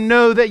let them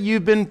know that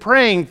you've been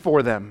praying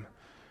for them.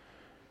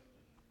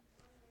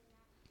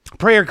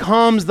 Prayer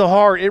calms the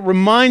heart. It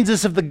reminds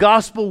us of the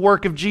gospel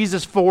work of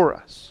Jesus for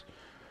us.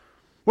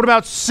 What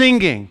about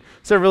singing?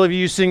 Several of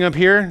you sing up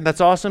here.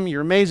 That's awesome.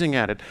 You're amazing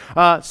at it.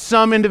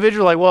 Some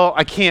individuals are like, well,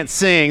 I can't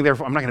sing,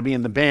 therefore I'm not going to be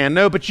in the band.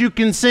 No, but you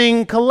can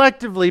sing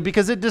collectively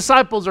because it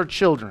disciples our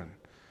children.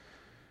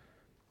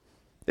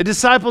 It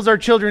disciples our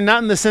children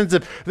not in the sense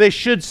of they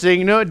should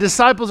sing. No, it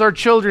disciples our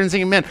children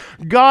singing, man,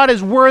 God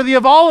is worthy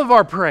of all of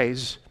our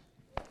praise.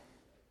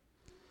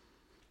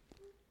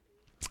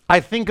 I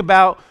think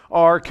about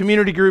our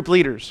community group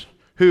leaders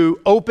who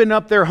open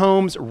up their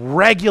homes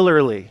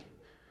regularly,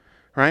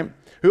 right?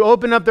 Who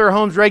open up their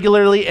homes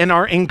regularly and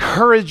are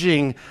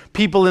encouraging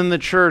people in the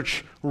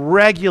church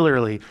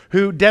regularly,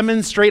 who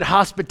demonstrate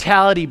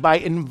hospitality by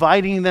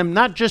inviting them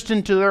not just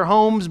into their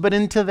homes, but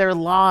into their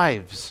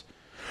lives,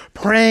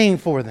 praying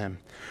for them,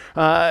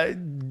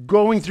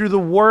 going through the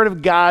Word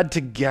of God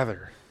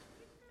together.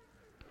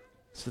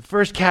 So the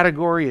first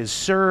category is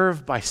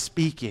serve by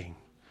speaking.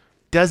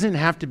 Doesn't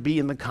have to be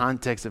in the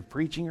context of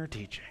preaching or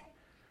teaching.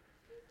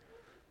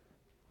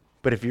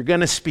 But if you're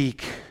going to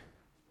speak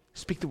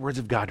the words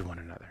of God to one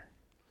another.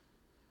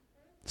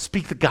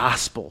 Speak the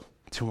gospel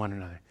to one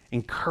another.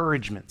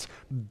 Encouragements.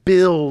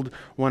 Build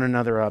one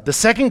another up. The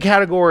second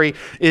category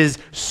is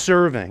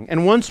serving.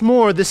 And once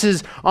more, this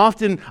is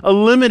often a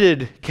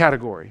limited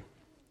category.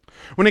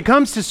 When it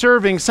comes to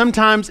serving,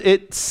 sometimes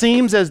it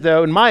seems as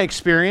though, in my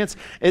experience,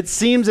 it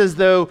seems as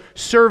though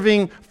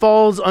serving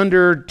falls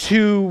under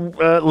two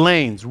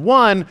lanes.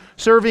 One,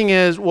 serving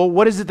is, well,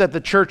 what is it that the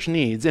church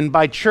needs? And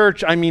by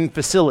church, I mean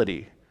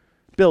facility,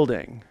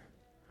 building,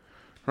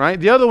 right?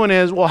 The other one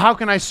is, well, how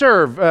can I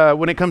serve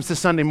when it comes to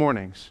Sunday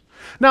mornings?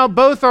 Now,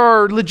 both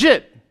are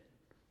legit,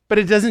 but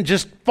it doesn't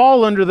just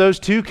fall under those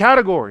two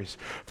categories.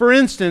 For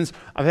instance,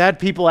 I've had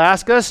people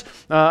ask us,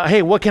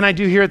 hey, what can I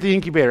do here at the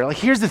incubator? Like,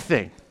 here's the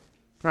thing.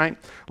 Right?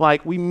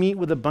 Like we meet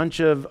with a bunch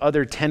of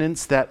other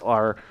tenants that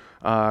are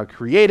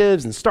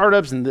creatives and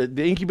startups, and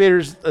the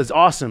incubators is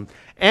awesome.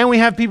 And we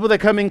have people that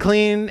come in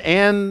clean,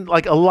 and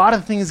like a lot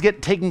of things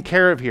get taken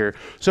care of here.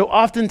 So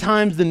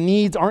oftentimes the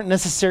needs aren't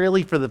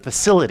necessarily for the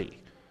facility.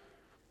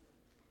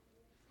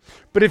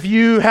 But if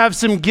you have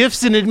some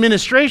gifts in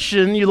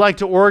administration, you like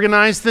to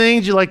organize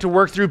things, you like to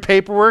work through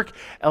paperwork,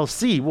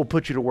 LC will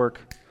put you to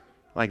work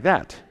like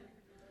that.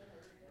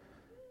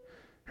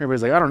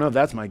 Everybody's like, I don't know if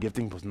that's my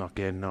gifting. Pues no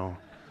que no.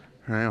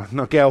 Right?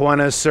 No que I want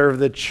to serve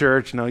the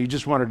church. No, you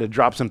just wanted to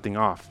drop something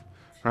off,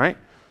 right?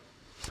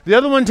 The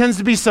other one tends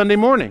to be Sunday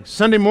mornings.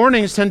 Sunday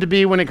mornings tend to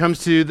be when it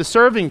comes to the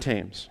serving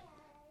teams,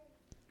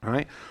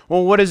 right?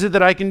 Well, what is it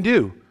that I can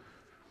do?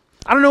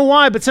 I don't know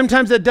why, but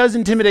sometimes that does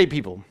intimidate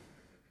people.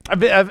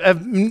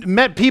 I've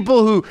met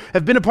people who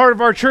have been a part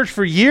of our church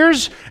for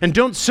years and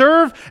don't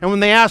serve, and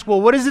when they ask,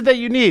 well, what is it that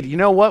you need? You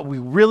know what? We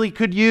really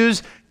could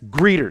use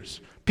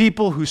greeters.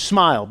 People who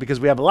smile, because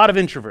we have a lot of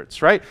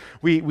introverts, right?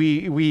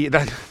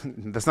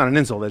 That's not an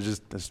insult,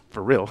 that's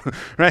for real,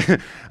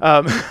 right?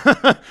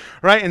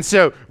 Right? And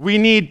so we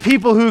need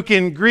people who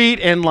can greet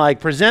and like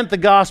present the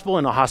gospel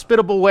in a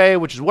hospitable way,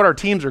 which is what our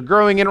teams are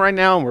growing in right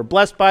now, and we're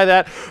blessed by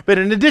that. But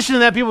in addition to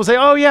that, people say,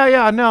 oh,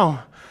 no,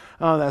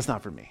 that's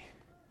not for me.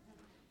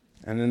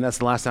 And then that's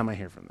the last time I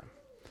hear from them,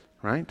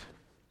 right?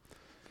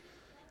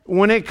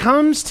 When it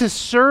comes to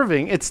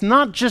serving, it's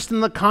not just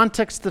in the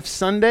context of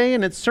Sunday,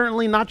 and it's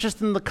certainly not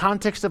just in the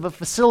context of a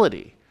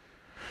facility.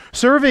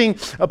 Serving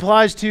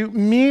applies to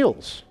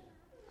meals,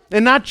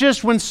 and not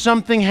just when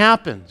something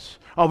happens.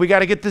 Oh, we got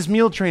to get this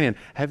meal train in.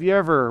 Have you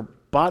ever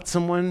bought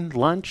someone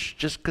lunch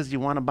just because you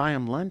want to buy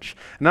them lunch?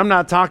 And I'm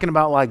not talking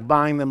about like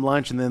buying them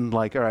lunch and then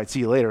like, all right, see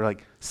you later,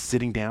 like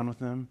sitting down with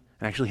them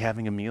and actually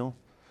having a meal.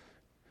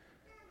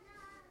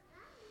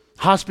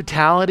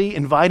 Hospitality,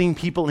 inviting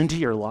people into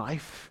your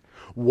life.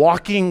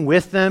 Walking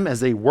with them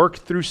as they work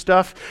through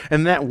stuff,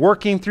 and that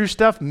working through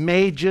stuff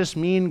may just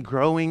mean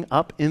growing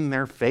up in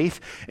their faith.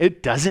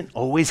 It doesn't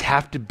always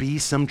have to be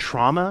some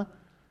trauma.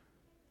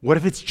 What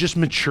if it's just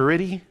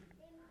maturity?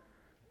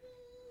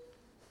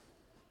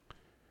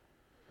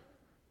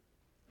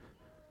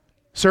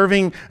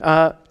 Serving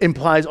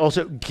implies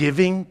also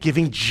giving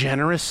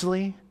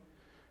generously.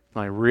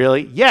 Like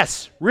really?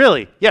 Yes,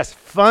 really, yes.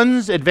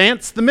 Funds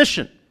advance the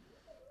mission.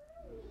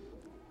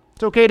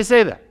 It's okay to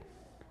say that.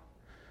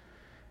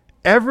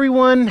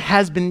 Everyone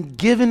has been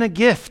given a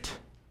gift.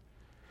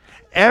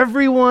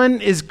 Everyone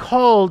is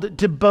called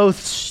to both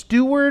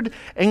steward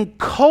and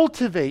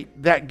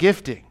cultivate that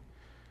gifting.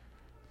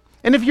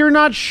 And if you're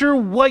not sure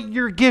what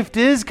your gift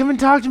is, come and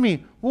talk to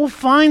me. We'll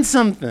find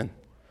something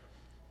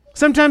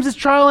Sometimes it's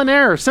trial and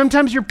error.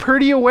 Sometimes you're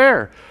pretty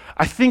aware.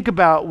 I think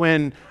about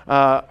when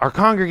our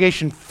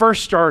congregation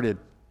first started,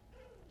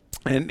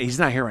 and he's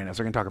not here right now,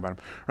 so I can talk about him,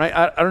 right?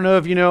 I don't know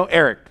if you know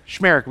Eric,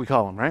 Schmerich we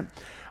call him, right?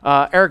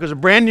 Eric was a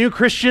brand new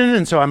Christian,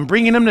 and so I'm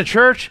bringing him to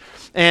church,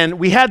 and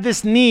we had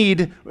this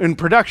need in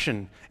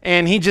production,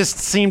 and he just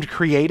seemed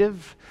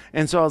creative.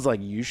 And so I was like,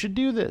 you should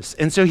do this.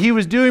 And so he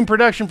was doing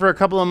production for a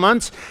couple of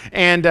months,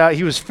 and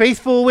he was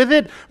faithful with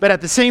it. But at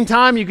the same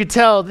time, you could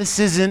tell this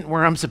isn't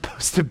where I'm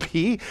supposed to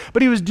be.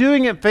 But he was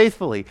doing it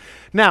faithfully.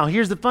 Now,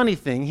 here's the funny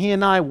thing. He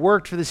and I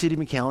worked for the City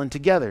of McAllen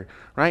together,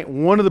 right?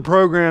 One of the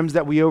programs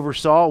that we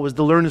oversaw was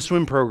the Learn to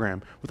Swim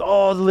program with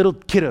all the little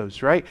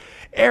kiddos, right?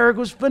 Eric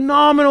was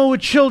phenomenal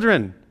with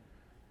children,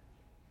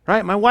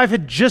 right? My wife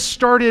had just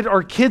started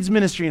our kids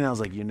ministry, and I was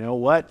like, you know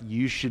what?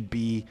 You should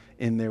be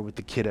in there with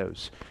the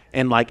kiddos.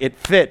 And like it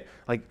fit.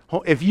 Like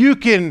if you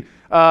can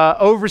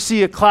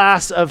oversee a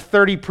class of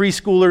 30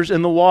 preschoolers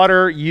in the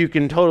water, you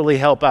can totally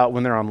help out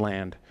when they're on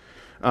land.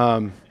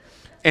 And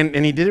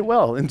he did it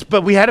well.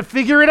 But we had to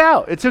figure it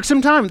out. It took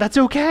some time. That's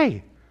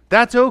okay.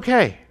 That's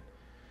okay.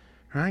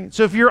 Right?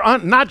 So if you're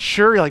not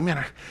sure, you're like, man,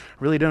 I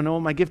really don't know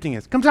what my gifting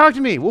is. Come talk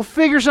to me. We'll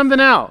figure something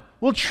out.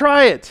 We'll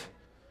try it.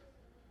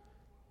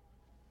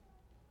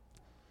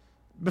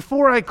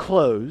 Before I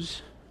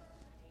close,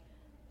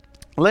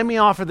 let me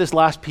offer this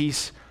last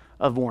piece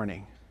of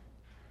warning.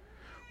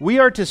 We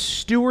are to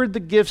steward the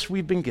gifts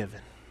we've been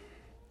given.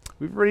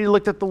 We've already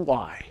looked at the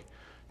why.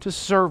 To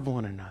serve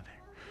one another.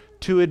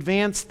 To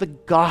advance the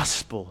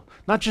gospel.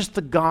 Not just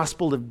the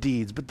gospel of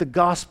deeds, but the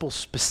gospel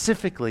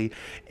specifically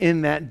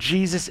in that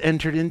Jesus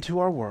entered into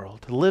our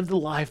world, lived the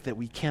life that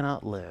we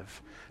cannot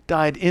live,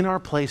 died in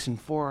our place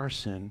and for our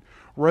sin,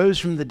 rose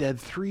from the dead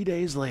 3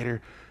 days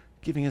later,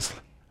 giving us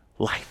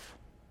life.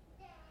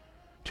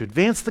 To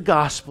advance the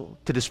gospel,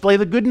 to display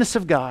the goodness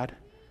of God,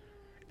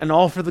 and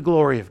all for the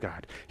glory of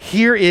God.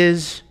 Here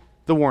is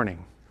the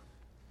warning.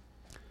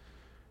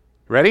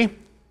 Ready?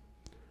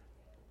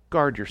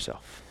 Guard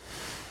yourself.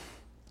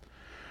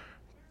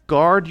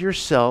 Guard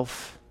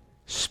yourself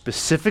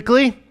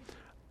specifically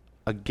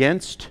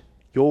against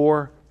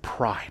your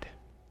pride.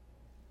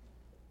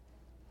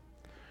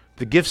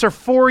 The gifts are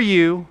for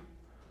you,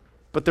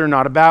 but they're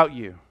not about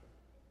you.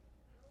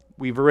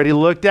 We've already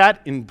looked at,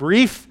 in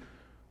brief,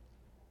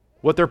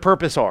 what their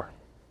purpose are.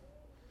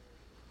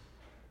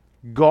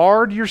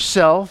 Guard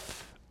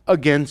yourself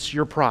against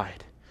your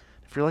pride.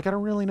 If you're like, I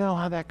don't really know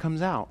how that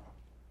comes out,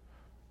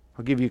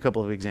 I'll give you a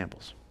couple of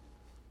examples.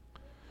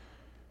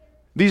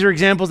 These are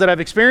examples that I've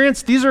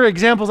experienced. These are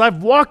examples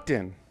I've walked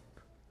in.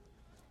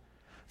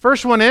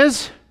 First one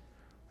is,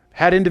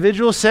 had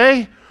individuals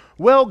say,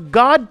 well,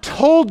 God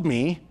told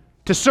me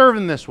to serve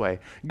in this way.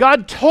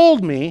 God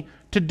told me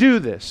to do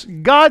this.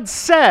 God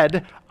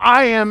said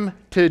I am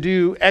to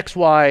do X,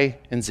 Y,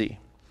 and Z.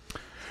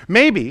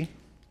 Maybe,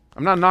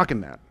 I'm not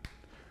knocking that.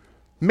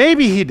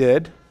 Maybe he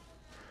did.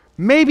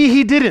 Maybe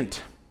he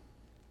didn't.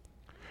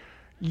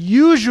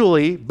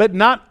 Usually, but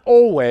not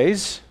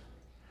always,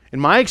 in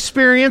my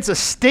experience, a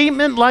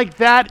statement like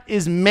that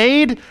is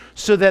made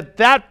so that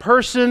that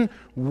person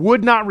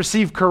would not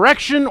receive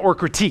correction or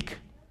critique.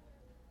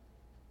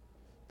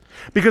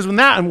 Because when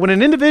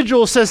an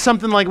individual says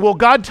something like, well,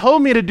 God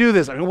told me to do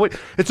this,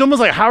 it's almost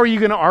like, how are you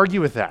going to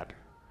argue with that?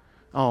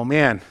 Oh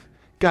man,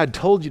 God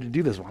told you to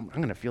do this. Well, I'm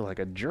going to feel like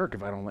a jerk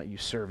if I don't let you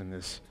serve in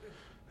this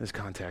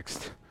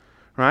context,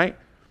 right?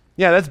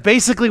 Yeah, that's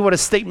basically what a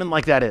statement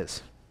like that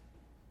is.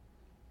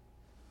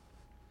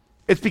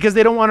 It's because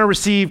they don't want to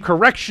receive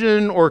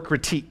correction or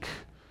critique.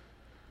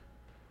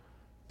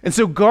 And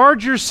so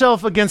guard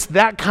yourself against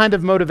that kind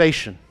of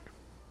motivation.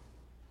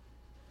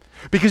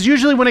 Because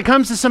usually when it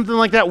comes to something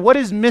like that, what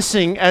is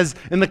missing as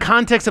in the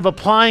context of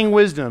applying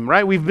wisdom,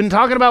 right? We've been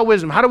talking about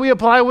wisdom. How do we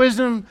apply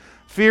wisdom?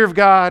 Fear of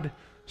God,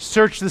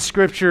 search the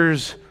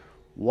scriptures,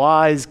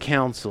 wise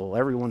counsel,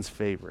 everyone's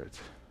favorite.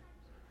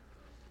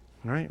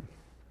 Right?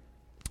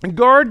 And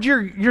guard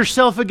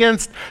yourself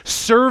against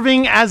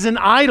serving as an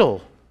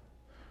idol.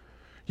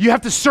 You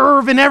have to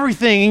serve in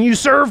everything, and you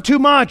serve too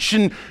much,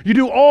 and you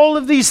do all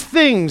of these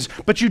things,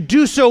 but you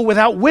do so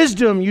without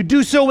wisdom, you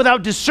do so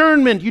without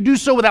discernment, you do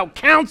so without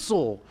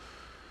counsel,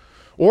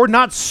 or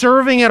not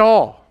serving at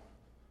all.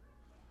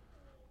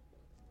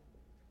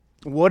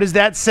 What does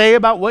that say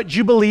about what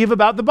you believe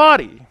about the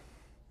body?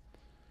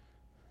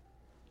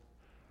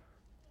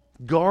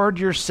 Guard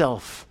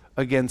yourself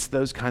against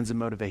those kinds of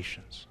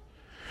motivations.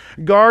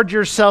 Guard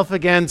yourself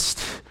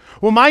against,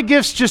 well, my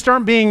gifts just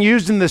aren't being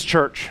used in this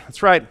church.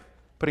 That's right.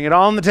 Putting it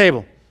all on the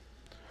table.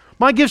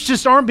 My gifts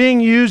just aren't being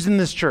used in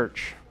this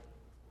church.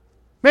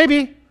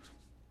 Maybe.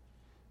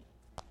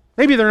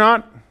 Maybe they're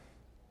not.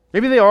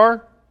 Maybe they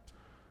are.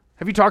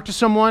 Have you talked to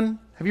someone?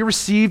 Have you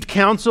received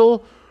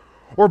counsel?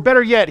 Or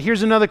better yet,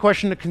 here's another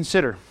question to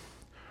consider.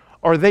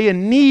 Are they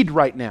in need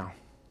right now?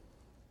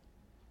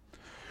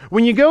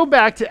 When you go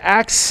back to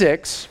Acts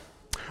 6,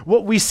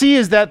 what we see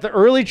is that the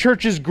early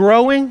church is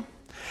growing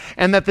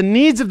and that the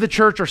needs of the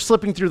church are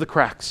slipping through the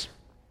cracks.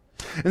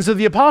 And so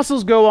the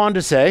apostles go on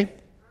to say,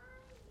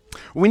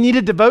 We need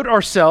to devote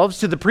ourselves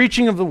to the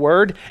preaching of the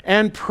word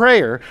and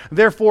prayer.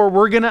 Therefore,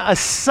 we're going to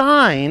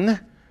assign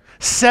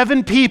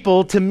 7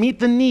 people to meet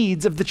the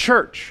needs of the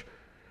church.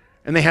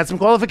 And they had some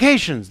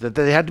qualifications, that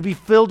they had to be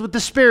filled with the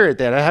Spirit,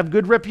 they had to have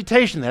good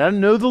reputation, they had to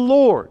know the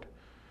Lord.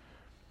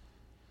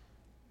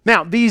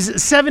 Now,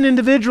 these 7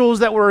 individuals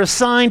that were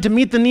assigned to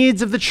meet the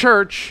needs of the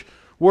church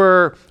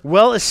were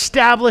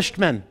well-established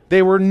men.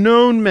 They were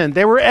known men.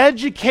 They were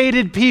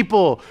educated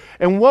people.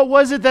 And what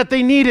was it that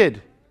they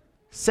needed?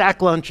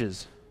 Sack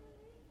lunches.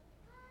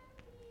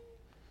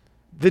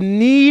 The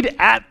need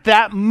at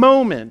that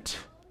moment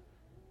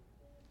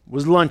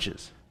was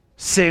lunches,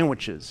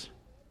 sandwiches.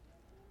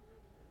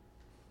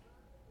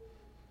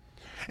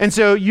 And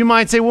so you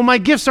might say, well, my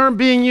gifts aren't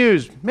being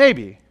used.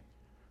 Maybe.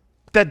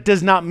 That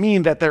does not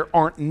mean that there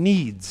aren't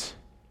needs.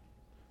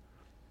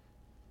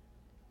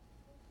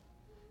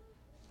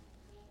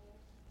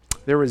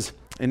 There was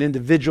an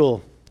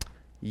individual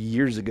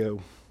years ago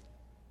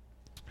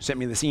who sent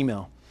me this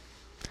email.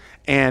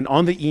 And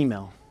on the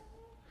email,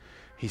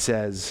 he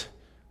says,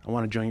 I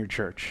want to join your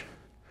church.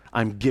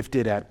 I'm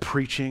gifted at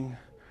preaching.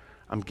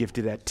 I'm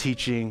gifted at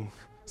teaching.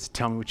 So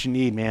tell me what you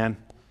need, man,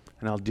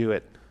 and I'll do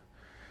it.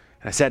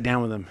 And I sat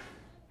down with him.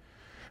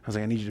 I was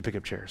like, I need you to pick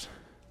up chairs.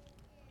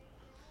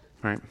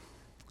 All right.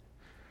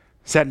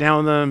 Sat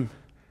down with him.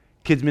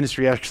 Kids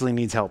ministry actually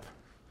needs help.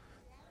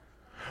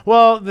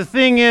 Well, the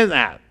thing is,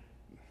 not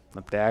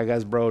that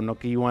guys, bro.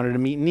 Noki, you wanted to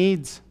meet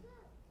needs.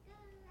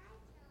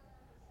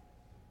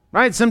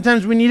 Right?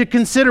 Sometimes we need to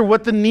consider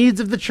what the needs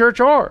of the church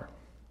are.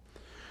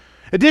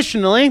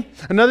 Additionally,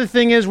 another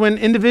thing is when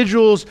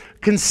individuals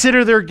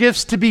consider their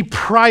gifts to be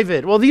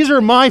private. Well, these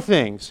are my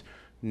things.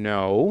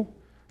 No.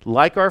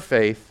 Like our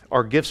faith,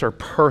 our gifts are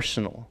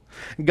personal.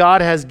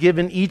 God has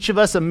given each of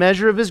us a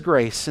measure of His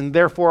grace, and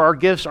therefore our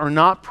gifts are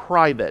not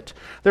private.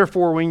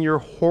 Therefore, when you're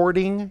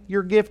hoarding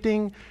your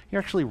gifting,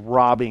 you're actually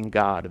robbing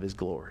God of His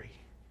glory.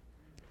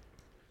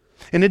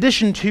 In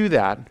addition to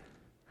that,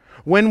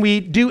 when we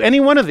do any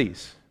one of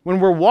these, when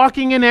we're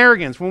walking in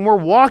arrogance, when we're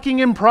walking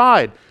in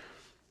pride,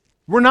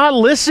 we're not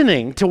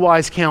listening to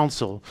wise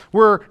counsel.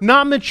 We're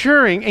not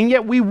maturing, and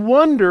yet we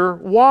wonder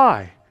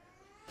why.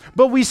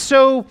 But we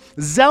so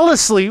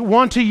zealously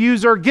want to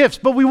use our gifts,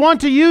 but we want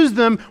to use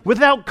them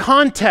without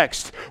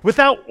context,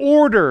 without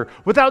order,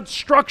 without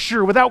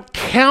structure, without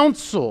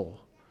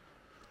counsel.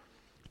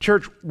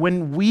 Church,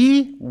 when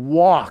we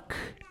walk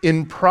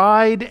in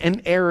pride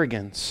and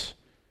arrogance,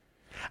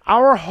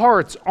 our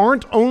hearts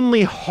aren't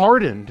only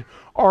hardened,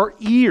 our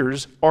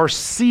ears are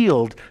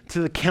sealed to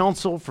the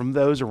counsel from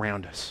those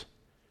around us.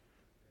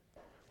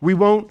 We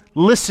won't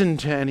listen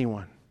to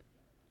anyone.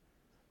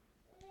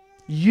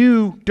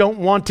 You don't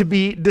want to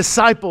be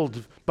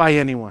discipled by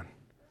anyone.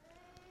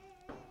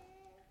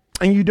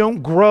 And you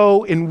don't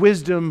grow in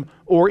wisdom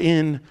or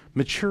in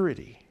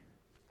maturity.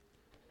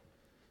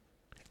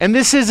 And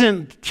this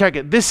isn't, check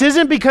it, this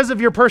isn't because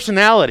of your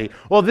personality.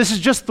 Well, this is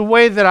just the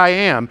way that I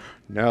am.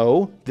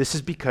 No, this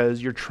is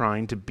because you're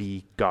trying to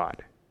be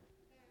God.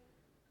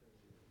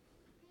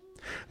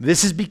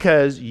 This is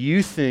because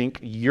you think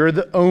you're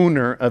the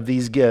owner of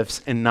these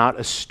gifts and not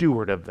a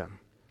steward of them.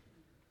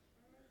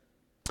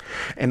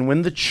 And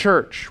when the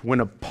church, when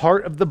a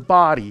part of the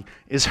body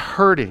is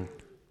hurting,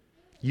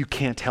 you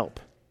can't help.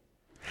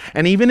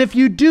 And even if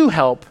you do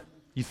help,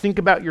 you think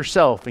about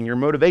yourself and your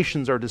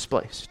motivations are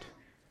displaced.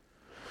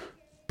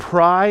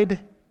 Pride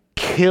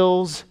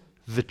kills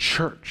the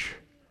church.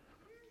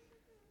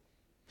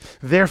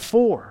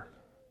 Therefore,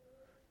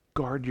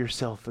 guard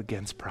yourself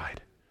against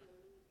pride.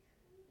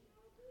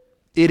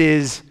 It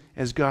is,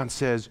 as God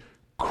says,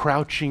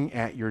 crouching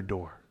at your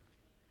door.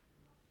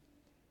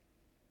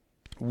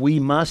 We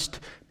must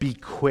be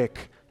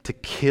quick to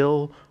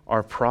kill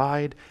our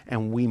pride,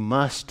 and we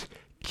must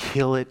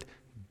kill it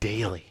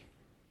daily.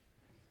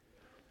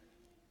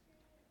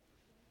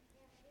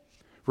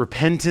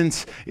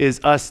 Repentance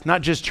is us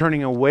not just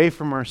turning away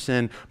from our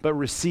sin, but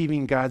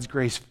receiving God's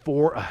grace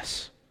for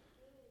us.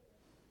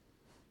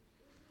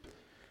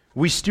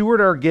 We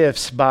steward our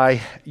gifts by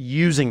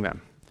using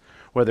them,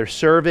 whether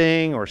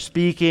serving or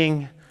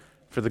speaking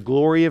for the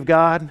glory of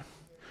God,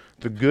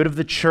 the good of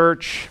the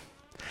church,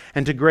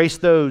 and to grace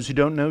those who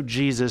don't know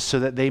Jesus so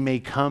that they may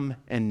come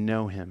and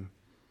know Him.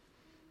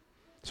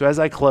 So as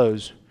I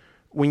close,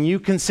 when you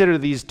consider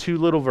these 2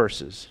 little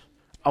verses,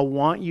 I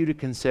want you to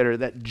consider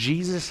that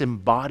Jesus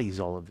embodies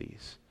all of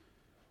these.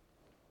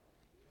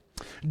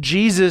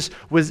 Jesus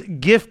was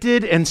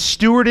gifted and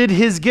stewarded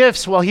His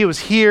gifts while He was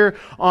here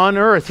on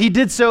earth. He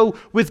did so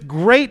with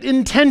great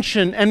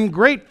intention and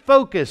great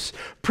focus,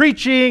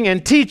 preaching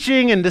and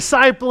teaching and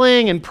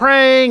discipling and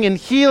praying and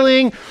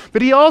healing.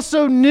 But He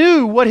also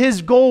knew what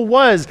His goal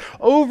was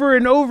over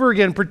and over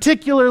again,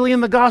 particularly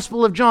in the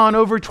Gospel of John.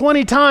 Over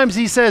 20 times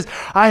He says,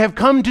 I have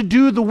come to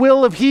do the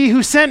will of He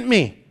who sent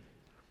me.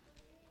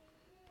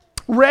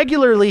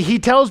 Regularly, he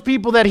tells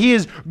people that he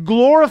is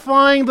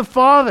glorifying the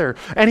Father,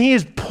 and he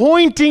is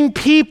pointing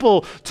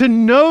people to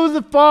know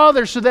the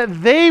Father so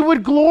that they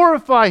would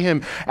glorify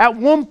him. At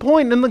one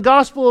point in the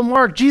Gospel of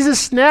Mark, Jesus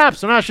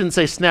snaps, and I shouldn't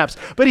say snaps,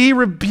 but he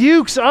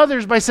rebukes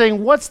others by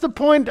saying, what's the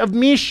point of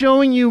me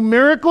showing you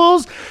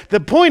miracles? The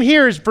point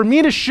here is for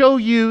me to show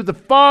you the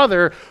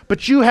Father,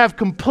 but you have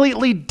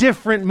completely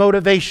different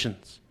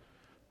motivations.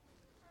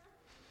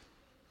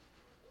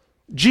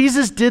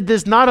 Jesus did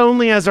this not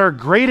only as our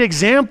great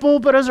example,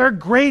 but as our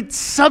great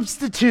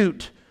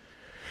substitute.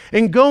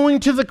 In going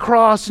to the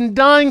cross and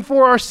dying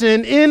for our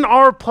sin in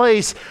our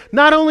place,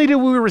 not only do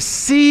we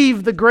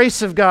receive the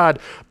grace of God,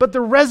 but the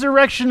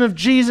resurrection of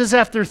Jesus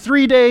after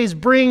 3 days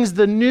brings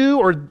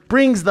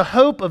the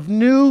hope of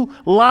new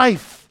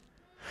life.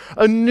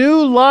 A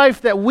new life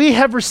that we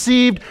have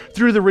received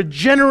through the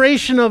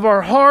regeneration of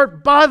our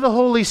heart by the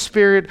Holy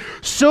Spirit,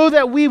 so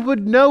that we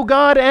would know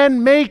God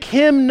and make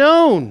him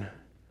known.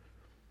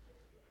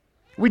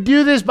 We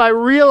do this by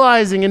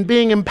realizing and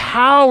being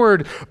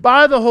empowered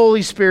by the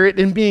Holy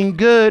Spirit and being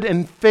good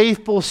and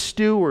faithful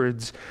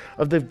stewards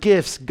of the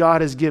gifts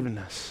God has given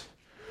us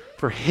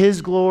for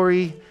his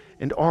glory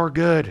and our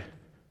good.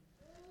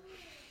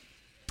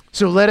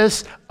 So let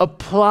us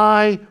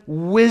apply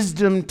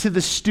wisdom to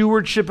the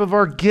stewardship of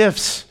our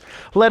gifts.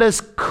 Let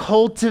us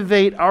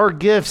cultivate our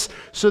gifts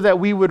so that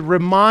we would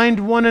remind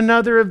one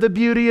another of the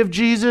beauty of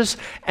Jesus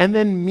and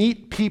then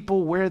meet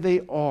people where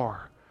they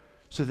are,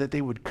 so that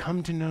they would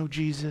come to know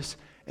Jesus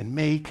and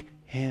make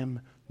him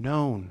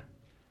known.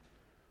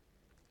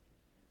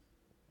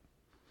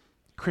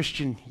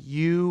 Christian,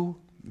 you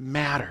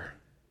matter.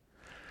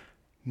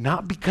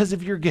 Not because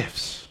of your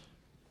gifts,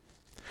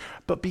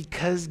 but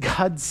because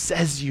God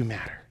says you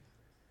matter.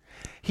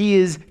 He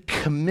is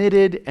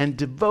committed and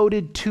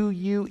devoted to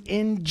you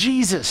in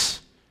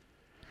Jesus.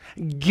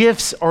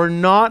 Gifts are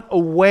not a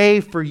way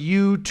for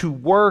you to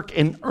work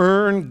and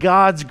earn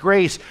God's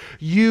grace.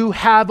 You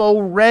have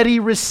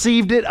already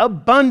received it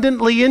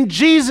abundantly in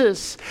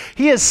Jesus.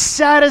 He has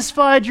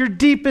satisfied your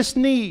deepest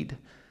need.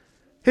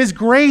 His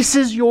grace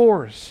is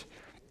yours.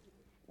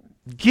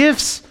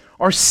 Gifts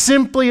are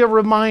simply a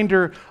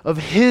reminder of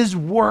his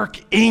work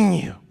in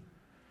you.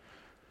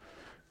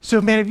 So,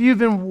 man, if you've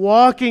been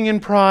walking in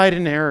pride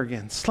and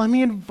arrogance, let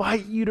me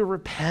invite you to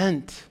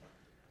repent,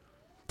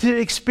 to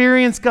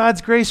experience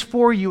God's grace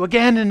for you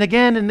again and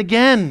again and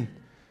again.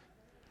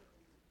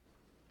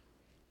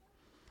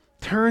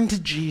 Turn to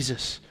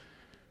Jesus.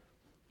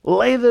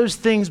 Lay those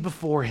things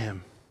before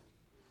him.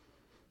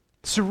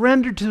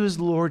 Surrender to his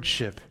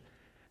lordship.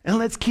 And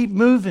let's keep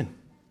moving.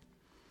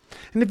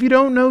 And if you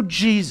don't know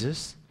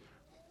Jesus,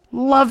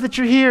 love that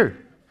you're here.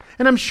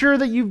 And I'm sure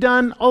that you've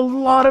done a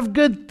lot of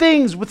good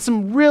things with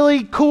some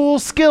really cool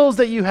skills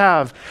that you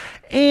have.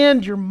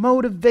 And your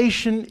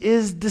motivation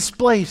is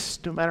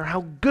displaced, no matter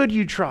how good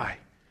you try.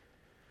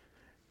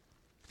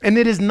 And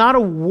it is not a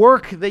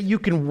work that you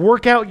can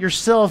work out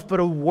yourself, but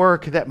a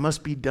work that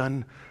must be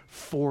done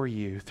for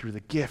you through the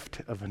gift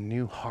of a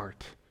new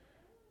heart.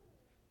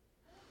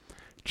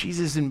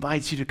 Jesus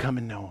invites you to come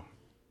and know him,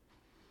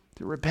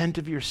 to repent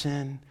of your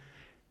sin,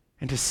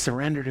 and to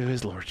surrender to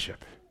his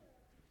lordship.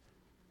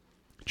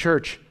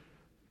 Church,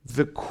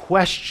 the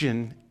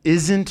question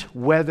isn't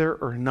whether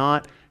or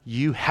not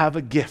you have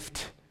a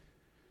gift,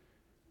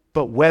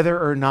 but whether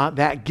or not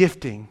that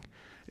gifting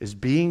is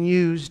being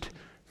used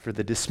for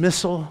the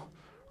dismissal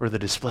or the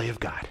display of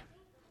God.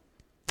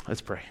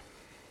 Let's pray.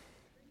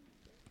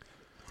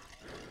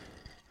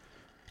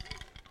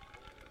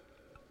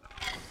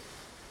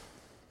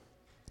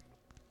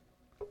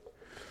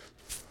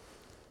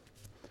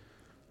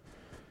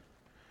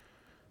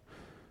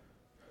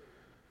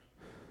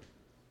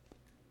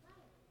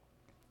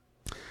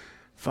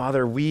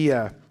 Father, we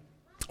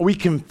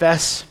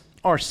confess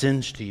our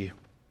sins to you.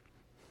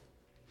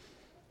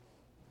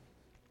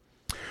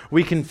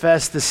 We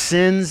confess the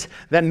sins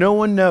that no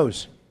one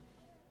knows.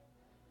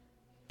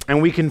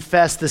 And we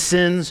confess the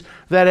sins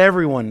that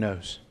everyone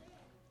knows.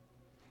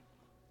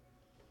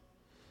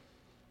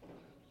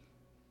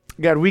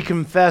 God, we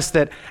confess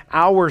that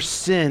our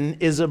sin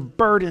is a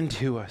burden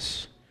to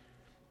us.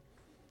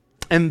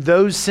 And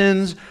those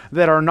sins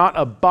that are not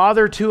a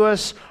bother to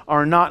us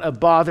are not a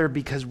bother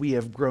because we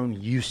have grown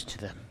used to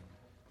them.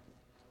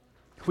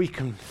 We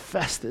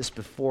confess this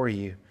before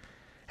you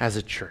as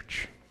a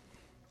church.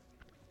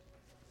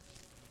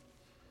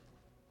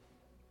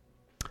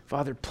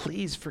 Father,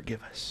 please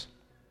forgive us.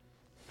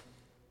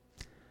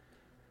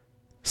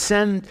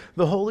 Send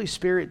the Holy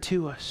Spirit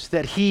to us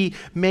that he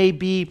may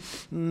be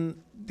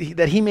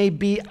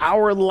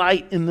our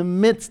light in the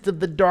midst of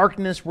the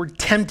darkness we're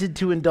tempted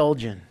to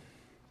indulge in.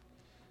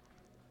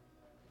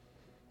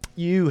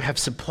 You have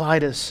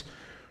supplied us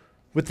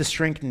with the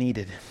strength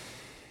needed.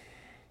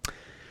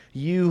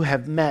 You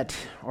have met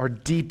our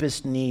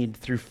deepest need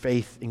through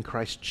faith in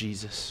Christ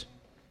Jesus.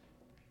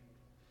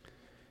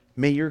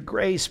 May your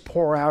grace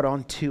pour out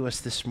onto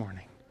us this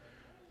morning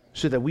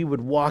so that we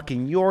would walk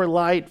in your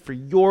light for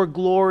your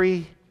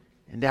glory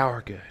and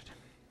our good.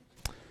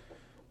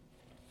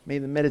 May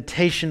the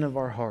meditation of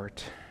our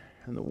heart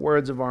and the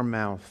words of our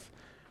mouth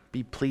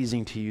be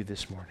pleasing to you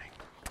this morning.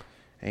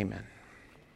 Amen.